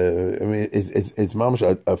 It's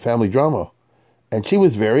mamash a family drama, and she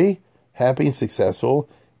was very happy and successful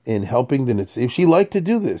in helping the Netziv. She liked to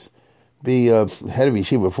do this, be head of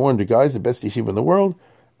yeshiva, 400 guys, the best yeshiva in the world,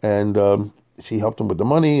 and she helped them with the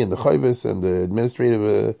money and the chayvus and the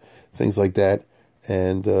administrative things like that.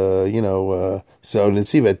 And, so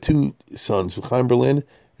Netziv had two sons, Chaim Berlin,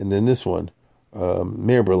 and then this one,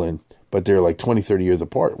 Meir Berlin. But they're like 20, 30 years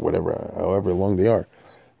apart, however long they are.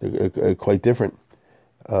 They're quite different.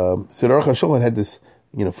 So the Aruch HaShulchan had this,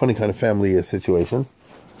 funny kind of family situation,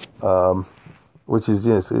 which is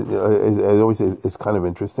just, I always say, it's kind of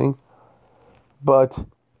interesting. But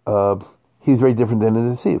he's very different than the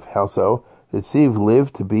Netziv. How so? The Netziv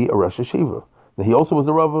lived to be a Rosh Hashiva. Now, he also was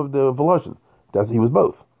the Rav of the Volozhin. He was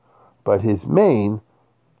both. But his main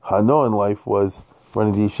Hano in life was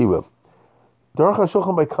running the yeshiva. The Aruch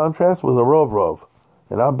HaShulchan, by contrast, was a Rav,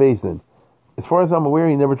 and Ab Beis Din. As far as I'm aware,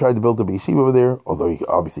 he never tried to build a yeshiva over there, although he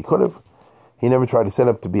obviously could have. He never tried to set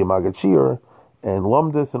up to be a Maggid Shir and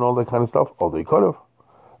Lumdus and all that kind of stuff, although he could have.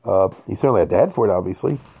 He certainly had the head for it,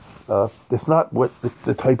 obviously. That's not what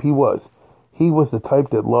the type he was. He was the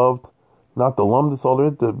type that loved not the Lumdus,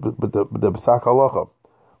 but the B'sak Halacha.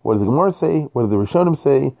 What does the Gemara say? What do the Rishonim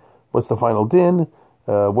say? What's the final din?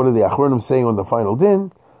 What do the Achronim say on the final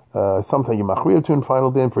din? Sometimes you machriya to in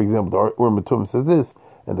final din. For example, the Urim Tumim says this,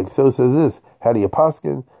 and the Kso says this. How do you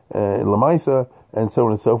paskin in Lamaisa, and so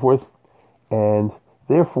on and so forth. And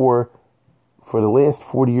therefore, for the last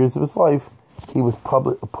 40 years of his life, he was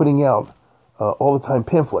putting out all the time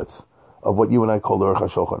pamphlets of what you and I call the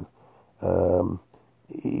Aruch HaShulchan.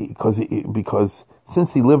 Because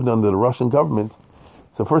since he lived under the Russian government,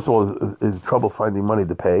 so first of all, is trouble finding money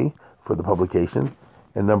to pay for the publication,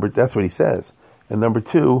 and that's what he says. And number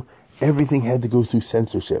two, everything had to go through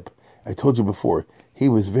censorship. I told you before, he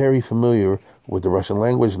was very familiar with the Russian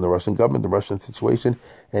language and the Russian government, the Russian situation,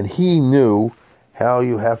 and he knew how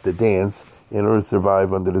you have to dance in order to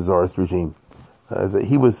survive under the Tsarist regime.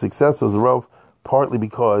 He was successful as a Rav partly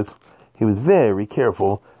because he was very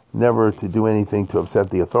careful never to do anything to upset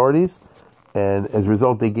the authorities, and as a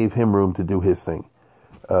result, they gave him room to do his thing.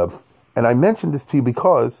 And I mentioned this to you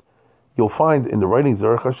because you'll find in the writings of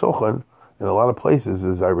Aruch HaShulchan, in a lot of places,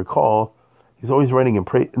 as I recall, he's always writing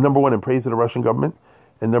number one, in praise of the Russian government,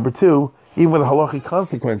 and number two, even with halachic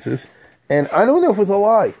consequences. And I don't know if it was a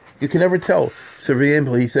lie. You can never tell. So, for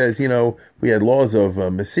example, he says, we had laws of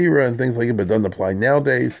Masira and things like that, but doesn't apply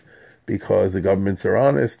nowadays because the governments are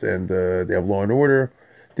honest and they have law and order.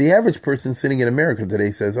 The average person sitting in America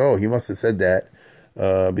today says, oh, he must have said that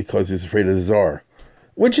because he's afraid of the Tsar.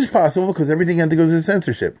 Which is possible because everything had to go through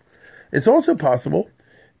censorship. It's also possible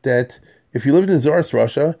that if you lived in Tsarist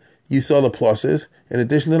Russia, you saw the pluses in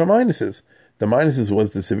addition to the minuses. The minuses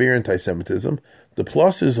was the severe anti-Semitism. The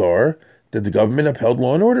pluses are that the government upheld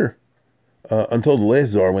law and order until the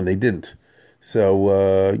last Tsar when they didn't. So,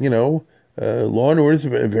 law and order is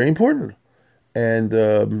very important. And,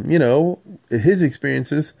 his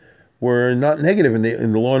experiences were not negative in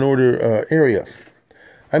the law and order area.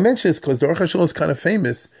 I mention this because the Aruch HaShulchan is kind of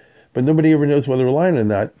famous, but nobody ever knows whether to rely on it or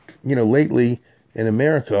not. Lately in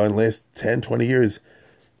America, in the last 10, 20 years,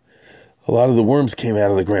 a lot of the worms came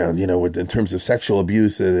out of the ground, in terms of sexual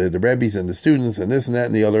abuse, the rabbis and the students and this and that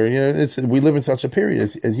and the other. We live in such a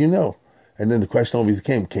period, as you know. And then the question always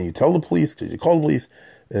came, can you tell the police? Could you call the police?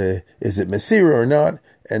 Is it Masira or not?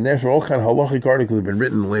 And therefore, all kind of halachic articles have been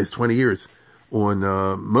written in the last 20 years on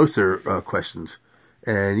most of their questions.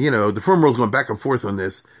 And, the firm world's going back and forth on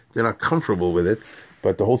this. They're not comfortable with it,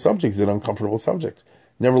 but the whole subject is an uncomfortable subject.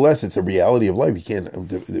 Nevertheless, it's a reality of life. You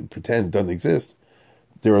can't pretend it doesn't exist.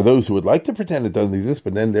 There are those who would like to pretend it doesn't exist,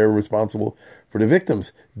 but then they're responsible for the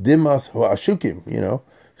victims. Dimas ha'ashukim,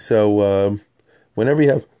 So, whenever you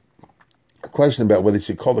have a question about whether you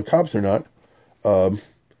should call the cops or not, on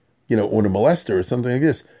a molester or something like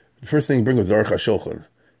this, the first thing you bring was Aruch HaShulchan.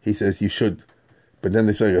 He says you should. But then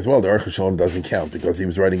they say as well, the Aruch HaShulchan doesn't count because he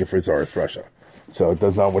was writing it for Tsarist Russia. So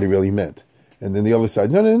that's not what he really meant. And then the other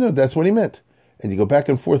side, no, that's what he meant. And you go back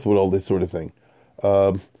and forth with all this sort of thing.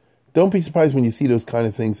 Don't be surprised when you see those kind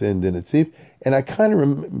of things in the Netziv. And I kind of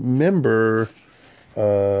remember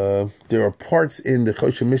there are parts in the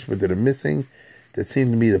Choshen Mishpat that are missing that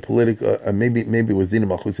seem to be the political, maybe it was Dina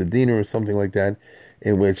Malchus Adina or something like that,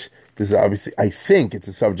 in which this is obviously, I think it's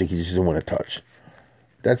a subject he just doesn't want to touch.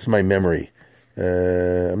 That's my memory.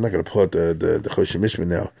 I'm not going to pull out the Choshen Mishpat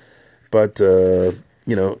now. But, the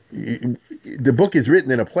book is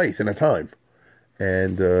written in a place, in a time.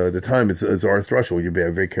 And the time is Tsarist Russia, where you be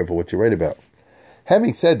very careful what you write about.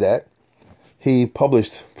 Having said that, he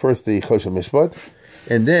published first the Choshen Mishpat,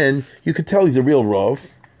 and then you could tell he's a real Rav.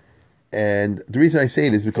 And the reason I say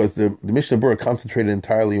it is because the Mishnah Berurah concentrated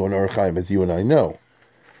entirely on Orach Chaim, as you and I know.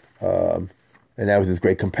 and that was his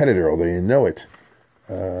great competitor, although he didn't know it.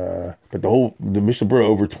 But the Mishnah Berurah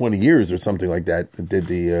over 20 years or something like that did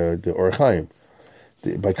the Orach Chaim.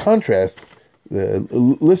 By contrast,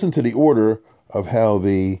 listen to the order of how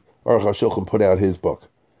the Aruch HaShulchan put out his book.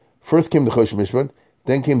 First came the Choshen Mishpat,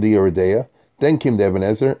 then came the Yoreh De'ah, then came the Even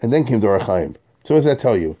Ezer, and then came the Orach Chaim. So what does that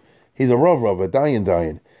tell you? He's a Rav, a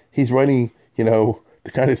Dayan. He's writing, the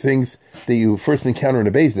kind of things that you first encounter in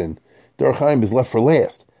a Beis Din. The Orach Chaim is left for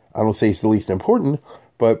last. I don't say it's the least important,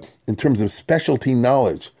 but in terms of specialty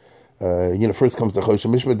knowledge, first comes the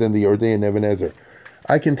Choshen Mishpat, then the Yoreh De'ah and Even Ezer.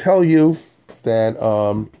 I can tell you that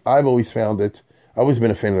I've always found it. I've always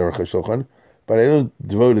been a fan of the Aruch HaShulchan, but I don't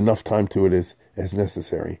devote enough time to it as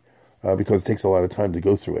necessary because it takes a lot of time to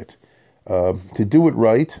go through it. To do it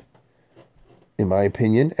right, in my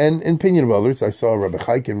opinion, and in opinion of others, I saw Rabbi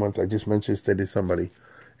Chaikin once. I just mentioned this to somebody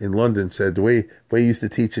in London. Said the way he used to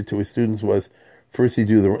teach it to his students was first you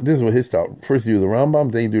do this is what his style. First you do the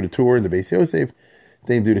Rambam, then you do the Torah and the Beis Yosef,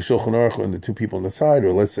 then you do the Shulchan Aruch and the two people on the side,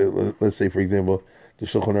 or let's say for example the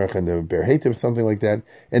Shulchan Aruch and the Ber Heitev, something like that,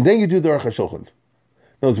 and then you do the Aruch HaShulchan. In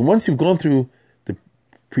other words, once you've gone through the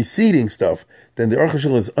preceding stuff, then the Aruch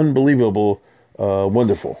HaShulchan is unbelievable,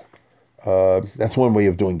 wonderful. That's one way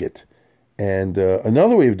of doing it. And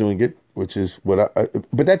another way of doing it, which is but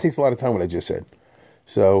that takes a lot of time, what I just said.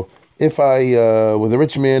 So if I was a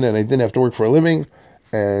rich man and I didn't have to work for a living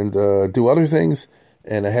and do other things,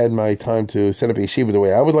 and I had my time to set up a yeshiva the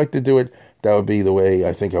way I would like to do it, that would be the way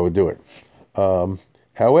I think I would do it.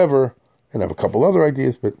 However, and I have a couple other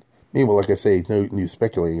ideas, but meanwhile, like I say, no use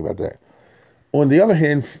speculating about that. On the other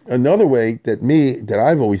hand, another way that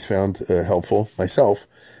I've always found helpful myself,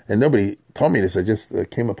 and nobody taught me this, I just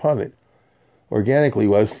came upon it organically,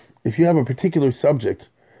 was if you have a particular subject,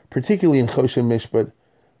 particularly in Choshen Mishpat,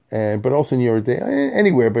 but also in Yoreh De'ah,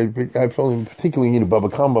 anywhere, but I've found particularly in Baba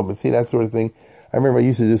Kama, but see that sort of thing. I remember I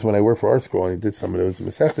used to do this when I worked for Art School, and I did some of those in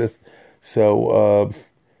Masechta. So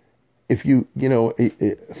if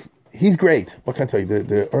he's great. What can I tell you?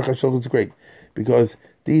 The Aruch HaShulchan is great because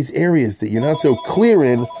these areas that you're not so clear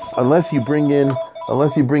in, unless you bring in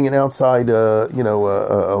outside, a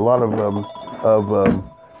lot of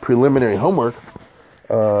preliminary homework,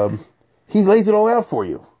 he lays it all out for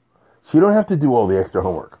you, so you don't have to do all the extra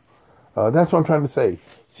homework. That's what I'm trying to say.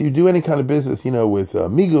 So you do any kind of business, with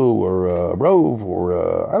Migu or Rove or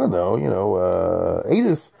I don't know,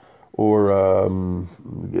 Adis or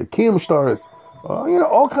Kiyam Shtaris,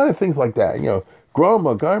 all kind of things like that.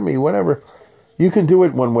 Groma, Garmi, whatever. You can do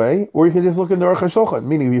it one way, or you can just look in the Aruch HaShulchan.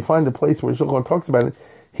 Meaning, if you find a place where Shulchan talks about it,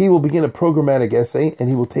 he will begin a programmatic essay, and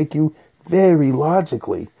he will take you very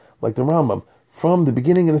logically, like the Rambam, from the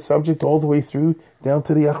beginning of the subject all the way through down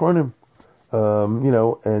to the Achronim. Down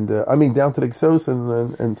to the Exos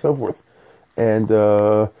and so forth. And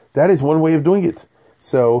that is one way of doing it.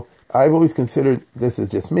 So I've always considered, this is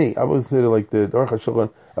just me, I've always considered like the Aruch HaShulchan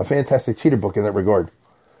a fantastic cheater book in that regard.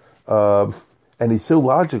 And he's so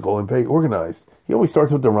logical and very organized. He always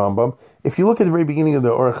starts with the Rambam. If you look at the very beginning of the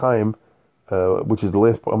Orach Chaim, which is the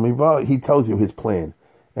last, he tells you his plan.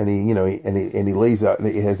 And he lays out, and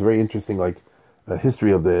it has a very interesting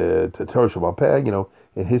history of the Torah Shabbat Peh,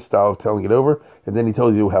 in his style of telling it over, and then he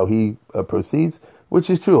tells you how he proceeds, which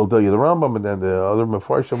is true. He'll tell you the Rambam and then the other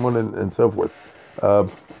Mefarshim one and so forth.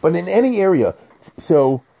 But in any area,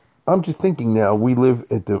 so I'm just thinking now, we live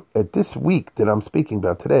at this week that I'm speaking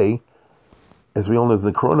about today, as we all know, is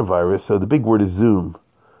the coronavirus, so the big word is Zoom.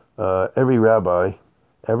 Every rabbi,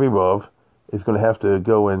 every Rav, is going to have to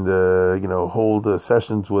go and hold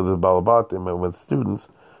sessions with the Balabatim and with students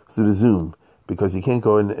through the Zoom, because you can't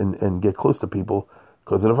go and get close to people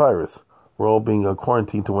because of the virus. We're all being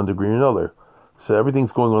quarantined to one degree or another. So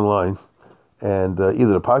everything's going online, and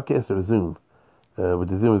either the podcast or the Zoom. With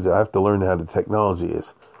the Zoom, I have to learn how the technology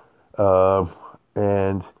is.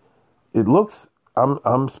 And it looks,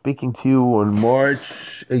 I'm speaking to you on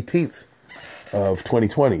March 18th of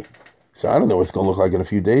 2020. So I don't know what it's going to look like in a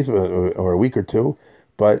few days or a week or two,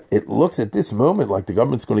 but it looks at this moment like the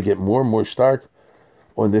government's going to get more and more stark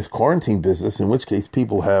on this quarantine business, in which case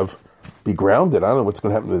people be grounded. I don't know what's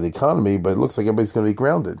going to happen to the economy, but it looks like everybody's going to be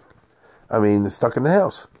grounded. I mean, they're stuck in the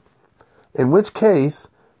house. In which case,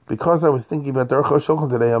 because I was thinking about the Aruch HaShulchan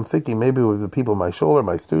today, I'm thinking maybe with the people, my shoulder,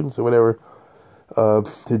 my students or whatever,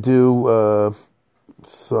 to do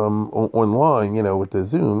some online, with the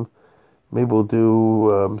Zoom. Maybe we'll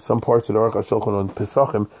do some parts of the Aruch HaShulchan on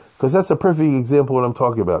Pesachim, because that's a perfect example of what I'm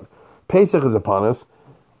talking about. Pesach is upon us.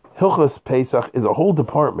 Hilchos Pesach is a whole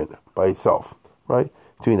department by itself, right?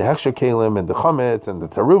 Between the Hechsher Kalim and the Chametz and the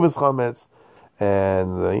Teruvas Chametz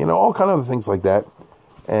and, all kind of other things like that.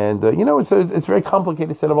 And, it's a very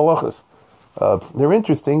complicated set of halachas. They're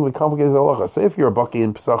interesting, but complicated halacha. Say if you're a Baki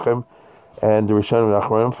in Pesachim and the Rishonim and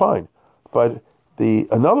Achronim, fine. But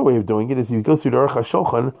another way of doing it is you go through the Aruch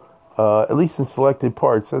HaShulchan, at least in selected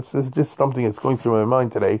parts. That's just something that's going through my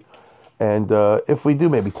mind today. And if we do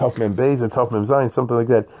maybe Tov Mem Beis or Tov Mem Zayin, something like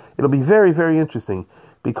that, it'll be very, very interesting,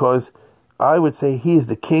 because I would say he is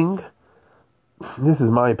the king. This is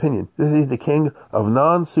my opinion. He's the king of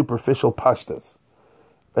non-superficial pashtas.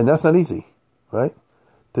 And that's not easy, right?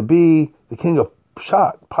 To be the king of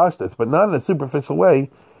pashtas, but not in a superficial way,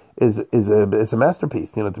 is a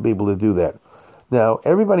masterpiece, to be able to do that. Now,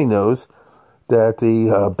 everybody knows that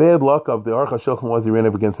the bad luck of the Aruch HaShulchan was he ran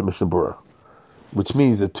up against the Mishnah Berurah, which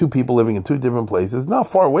means that two people living in two different places, not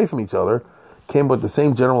far away from each other, came with the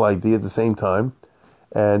same general idea at the same time.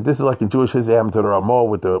 And this is like in Jewish history, it happened to the Ramah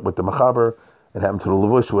with the Machaber, it happened to the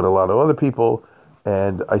Levush with a lot of other people.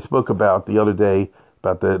 And I spoke about the other day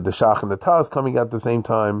about the Shach and the Taz coming out at the same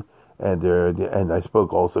time. And I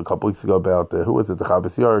spoke also a couple weeks ago about the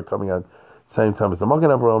Chabas Yair coming out at the same time as the Magen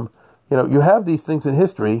Avraham. You have these things in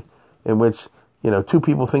history in which, two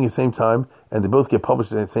people think at the same time, and they both get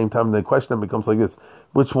published at the same time, and the question becomes like this: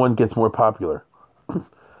 which one gets more popular?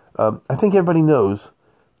 I think everybody knows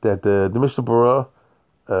that the Mishnah Berurah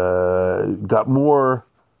got more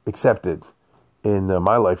accepted in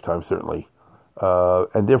my lifetime, certainly.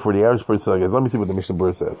 And therefore, the average person is like, let me see what the Mishnah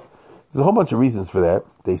Berurah says. There's a whole bunch of reasons for that.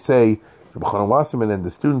 They say Rabbi Chanan Wasserman and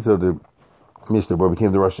the students of the Mishnah Berurah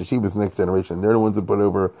became the Rosh Hashivas next generation. They're the ones that put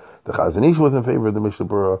over. The Chazon Ish was in favor of the Mishnah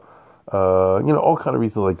Berurah. All kind of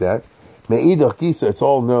reasons like that. Me'idach Gisa, it's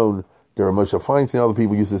all known. There are Moshe Feinstein, other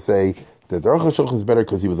people used to say that the Aruch HaShulchan is better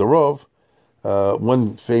because he was a Rav.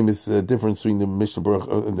 One famous difference between the Mishnah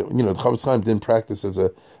Berurah, the Chavetz Chaim didn't practice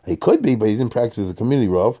he could be, but he didn't practice as a community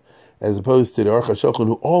Rav, as opposed to the Aruch HaShulchan,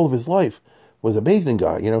 who all of his life was a Beis Din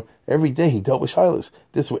guy. Every day he dealt with shilos.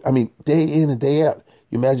 Day in and day out.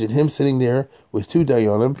 You imagine him sitting there with two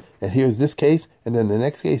dayanim, and here's this case, and then the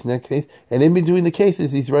next case, and in between the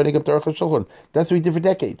cases, he's writing up the Aruch HaShulchan. That's what he did for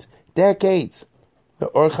decades. The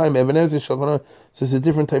Orach Chaim Even HaEzer Shulchan is a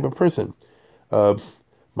different type of person.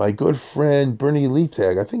 My good friend Bernie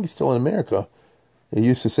Liebtag, I think he's still in America. He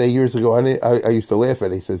used to say years ago, I used to laugh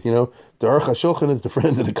at it. He says, the Aruch HaShulchan is the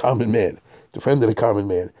friend of the common man.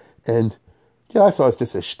 And, I thought it's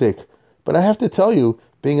just a shtick. But I have to tell you,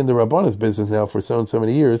 being in the Rabbanis business now for so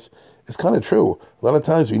many years, it's kind of true. A lot of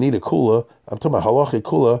times we need a kula. I'm talking about halachic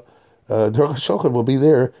kula. The Aruch HaShulchan will be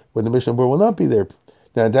there when the Mishnah Berurah will not be there.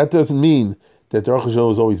 Now, that doesn't mean that the Aruch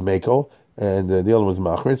HaShulchan is always mekel and the other one is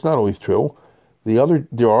machmir. It's not always true. There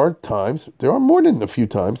are more than a few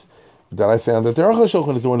times, that I found that the Aruch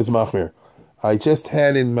HaShulchan is the one who's machmir. I just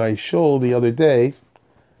had in my shul the other day,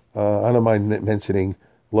 I don't mind mentioning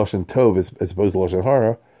Lashon Tov as opposed to Lashon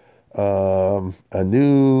Hara, a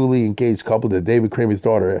newly engaged couple, that David Kramer's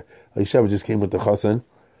daughter, Elisheva, just came with the chassan.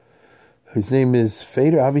 His name is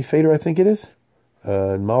Avi Fader, I think it is.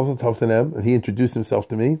 Mazel Tov to them. And he introduced himself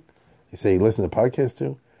to me. He said he listened to the podcast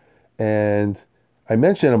too. And I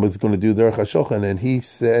mentioned I was going to do the Aruch HaShulchan, and he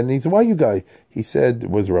said, why you guy? He said,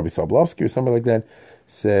 was it Rabbi Sablovsky or something like that?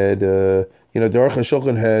 Said, the Aruch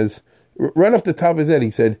HaShulchan has, right off the top of his head, he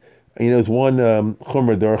said, there's one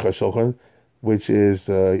chumrah the Aruch HaShulchan, which is,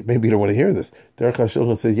 maybe you don't want to hear this. The Aruch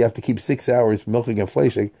HaShulchan says you have to keep 6 hours milking and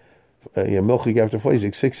fleshig, milking after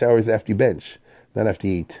fleshig, 6 hours after you bench, not after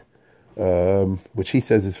you eat, which he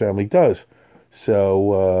says his family does.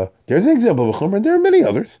 So there's an example of a chumrah, and there are many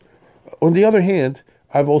others. On the other hand,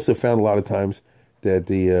 I've also found a lot of times that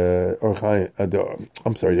the Aruch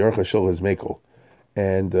HaShulchan is mekel.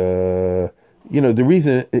 And, the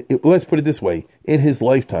reason, let's put it this way, in his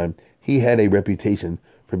lifetime, he had a reputation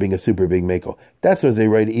for being a super big mekel. That's what they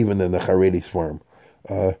write even in the Haredi's form.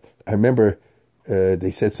 I remember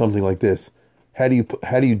they said something like this: how do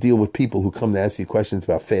you deal with people who come to ask you questions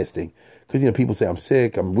about fasting? Because, people say, I'm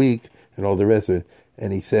sick, I'm weak, and all the rest of it.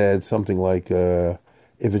 And he said something like,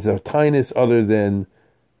 if it's a tainus other than,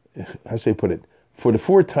 how should I put it? For the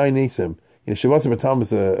four tainesim, Shavas Batam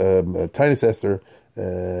is a tainus Esther,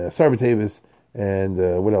 Sarbatevis, and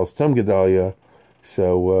what else? Tum Gedalia.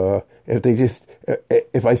 So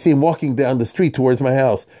if I see him walking down the street towards my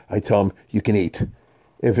house, I tell him, you can eat.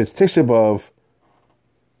 If it's Tisha B'Av,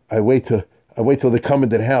 I wait till they come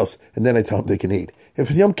into the house, and then I tell them they can eat.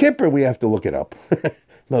 If it's Yom Kippur, we have to look it up.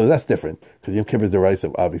 No, that's different, because Yom Kippur is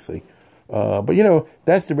derisive, obviously. But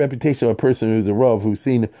that's the reputation of a person who's a Rav, who's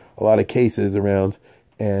seen a lot of cases around,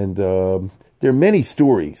 and there are many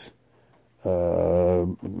stories.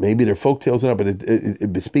 Maybe they're folk tales or not, but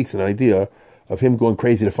it bespeaks an idea of him going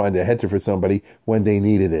crazy to find a heter for somebody when they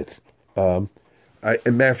needed it. As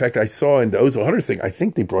a matter of fact, I saw in the Ozo Hunter thing, I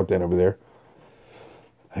think they brought that over there.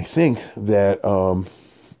 I think that,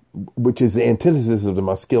 which is the antithesis of the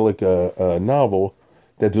Maskilic novel,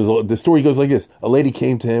 that the story goes like this. A lady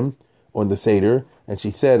came to him on the Seder, and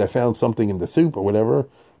she said, I found something in the soup or whatever,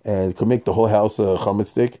 and could make the whole house a chametz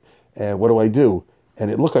stick, and what do I do? And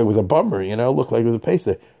it looked like it was a bummer, it looked like it was a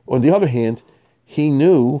Pesach. On the other hand, he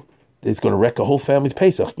knew it's going to wreck a whole family's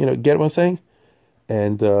Pesach. Get what I'm saying?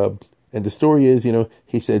 And the story is,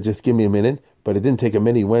 he said, just give me a minute. But it didn't take a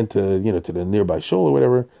minute. He went to the nearby shul or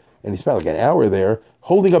whatever, and he spent like an hour there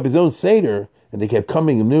holding up his own Seder, and they kept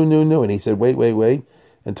coming, new. And he said, wait,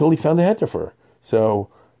 until he found the heter for her. So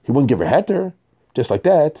he wouldn't give her heter, just like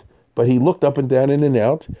that, but he looked up and down, in and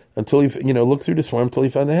out, until he, looked through the swarm until he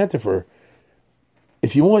found the heter for her.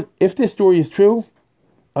 If this story is true,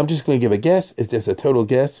 I'm just going to give a guess. It's just a total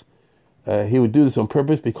guess. He would do this on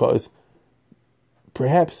purpose because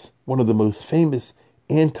perhaps one of the most famous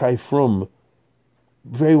anti-frum,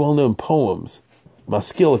 very well-known poems,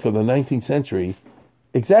 Maskilic of the 19th century,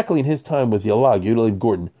 exactly in his time was Yalag, Yehuda Leib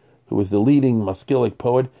Gordon, who was the leading Maskilic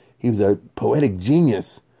poet. He was a poetic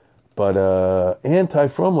genius, but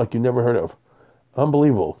anti-frum like you never heard of.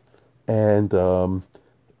 Unbelievable. And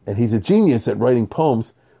he's a genius at writing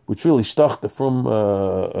poems which really stuck the frum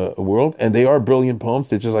world, and they are brilliant poems.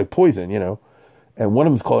 They're just like poison, And one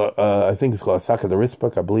of them is called, I think it's called Asaka the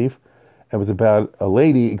Rispuk, I believe. And it was about a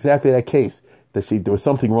lady, exactly that case, that there was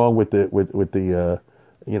something wrong with the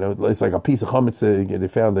it's like a piece of chametz they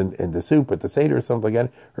found in the soup at the Seder or something like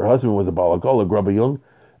that. Her husband was a balagol, a grubba young,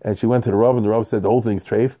 and she went to the Rav, and the Rav said the whole thing's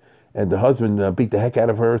treif, and the husband beat the heck out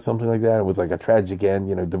of her or something like that. It was like a tragic end,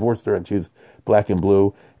 divorced her, and she was black and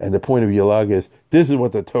blue. And the point of Yalag is, this is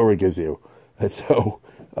what the Torah gives you. And so,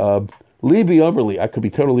 Libi Overly, I could be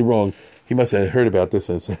totally wrong. He must have heard about this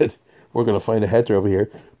and said, we're going to find a heter over here.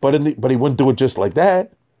 But he wouldn't do it just like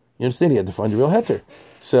that. You understand? He had to find a real heter.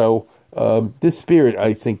 So this spirit,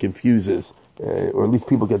 I think, infuses, or at least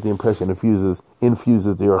people get the impression, infuses the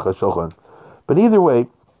Aruch HaShulchan. But either way,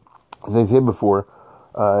 as I said before,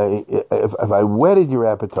 if I whetted your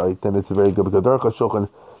appetite, then it's very good, because Aruch HaShulchan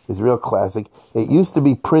is a real classic. It used to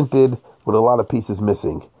be printed with a lot of pieces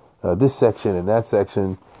missing, this section and that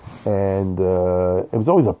section, and it was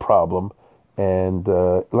always a problem. And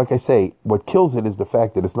like I say, what kills it is the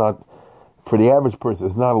fact that it's not, for the average person,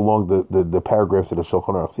 it's not along the paragraphs of the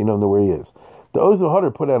Shulchan Aruch, so you don't know where he is. The Oz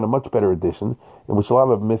V'Hadar put out a much better edition, in which a lot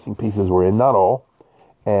of missing pieces were in, not all,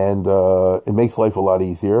 and it makes life a lot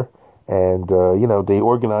easier. And, they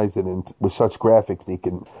organize it with such graphics that you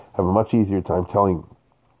can have a much easier time telling,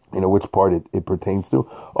 which part it pertains to.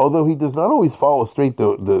 Although he does not always follow straight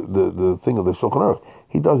the thing of the Shulchan Aruch.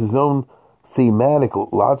 He does his own thematic,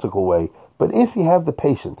 logical way. But if you have the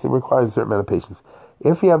patience, it requires a certain amount of patience.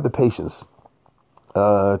 If you have the patience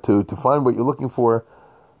to find what you're looking for,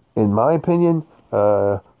 in my opinion,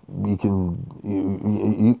 you can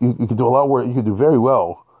do a lot work. You can do very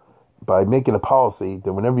well by making a policy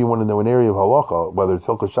that whenever you want to know an area of halacha, whether it's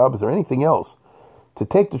Hilchos Shabbos or anything else, to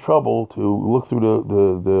take the trouble to look through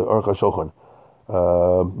the Aruch HaShulchan.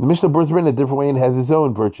 The Mishnah Berurah is written a different way and has its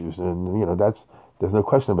own virtues, and there's no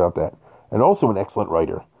question about that. And also an excellent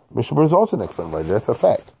writer. Mishnah Berurah is also an excellent writer. That's a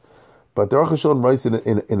fact. But the Aruch HaShulchan writes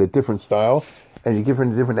in a different style, and you give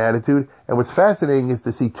him a different attitude. And what's fascinating is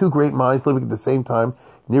to see two great minds living at the same time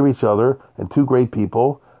near each other, and two great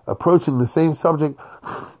people approaching the same subject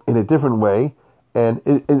in a different way. And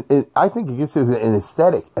I think it gives you an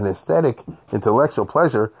aesthetic intellectual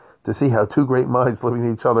pleasure to see how two great minds living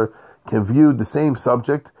with each other can view the same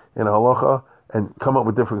subject in a halacha and come up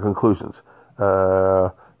with different conclusions.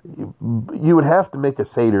 You would have to make a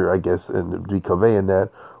Seder, I guess, and be kaveh in that,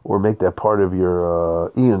 or make that part of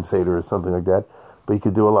your Ian Seder or something like that, but you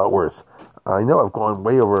could do a lot worse. I know I've gone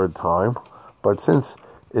way over time, but since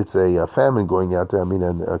it's a famine going out there, and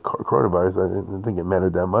coronavirus, I didn't think it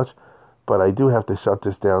mattered that much, but I do have to shut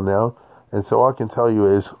this down now. And so all I can tell you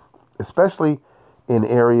is, especially in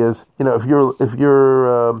areas, if you're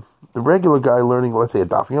the regular guy learning, let's say a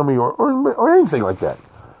Daf Yomi or anything like that,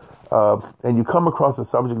 and you come across a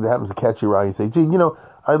subject that happens to catch your eye, and say, gee,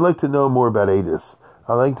 I'd like to know more about Adis.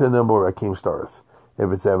 I'd like to know more about Kim Staris.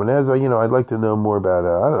 If it's Even Ezra, I'd like to know more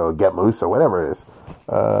about, Get Moose or whatever it is.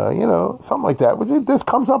 Something like that. Which this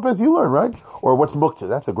comes up as you learn, right? Or what's Muktzah?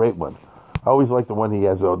 That's a great one. I always like the one he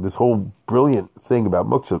has this whole brilliant thing about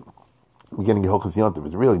Muktzah, beginning of Hilchos Yontif.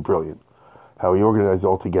 It's really brilliant how he organized it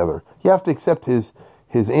all together. You have to accept his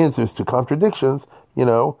answers to contradictions.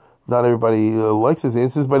 Not everybody likes his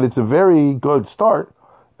answers, but it's a very good start,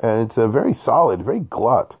 and it's a very solid, very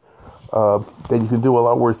glut. Then you can do a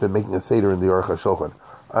lot worse than making a Seder in the Aruch HaShulchan.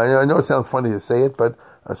 I know it sounds funny to say it, but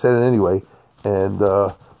I said it anyway. And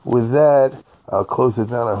with that, I'll close it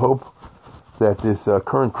down. I hope that this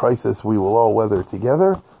current crisis we will all weather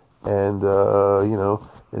together, and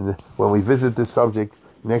when we visit this subject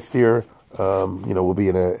next year, we'll be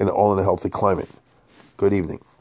all in a healthy climate. Good evening.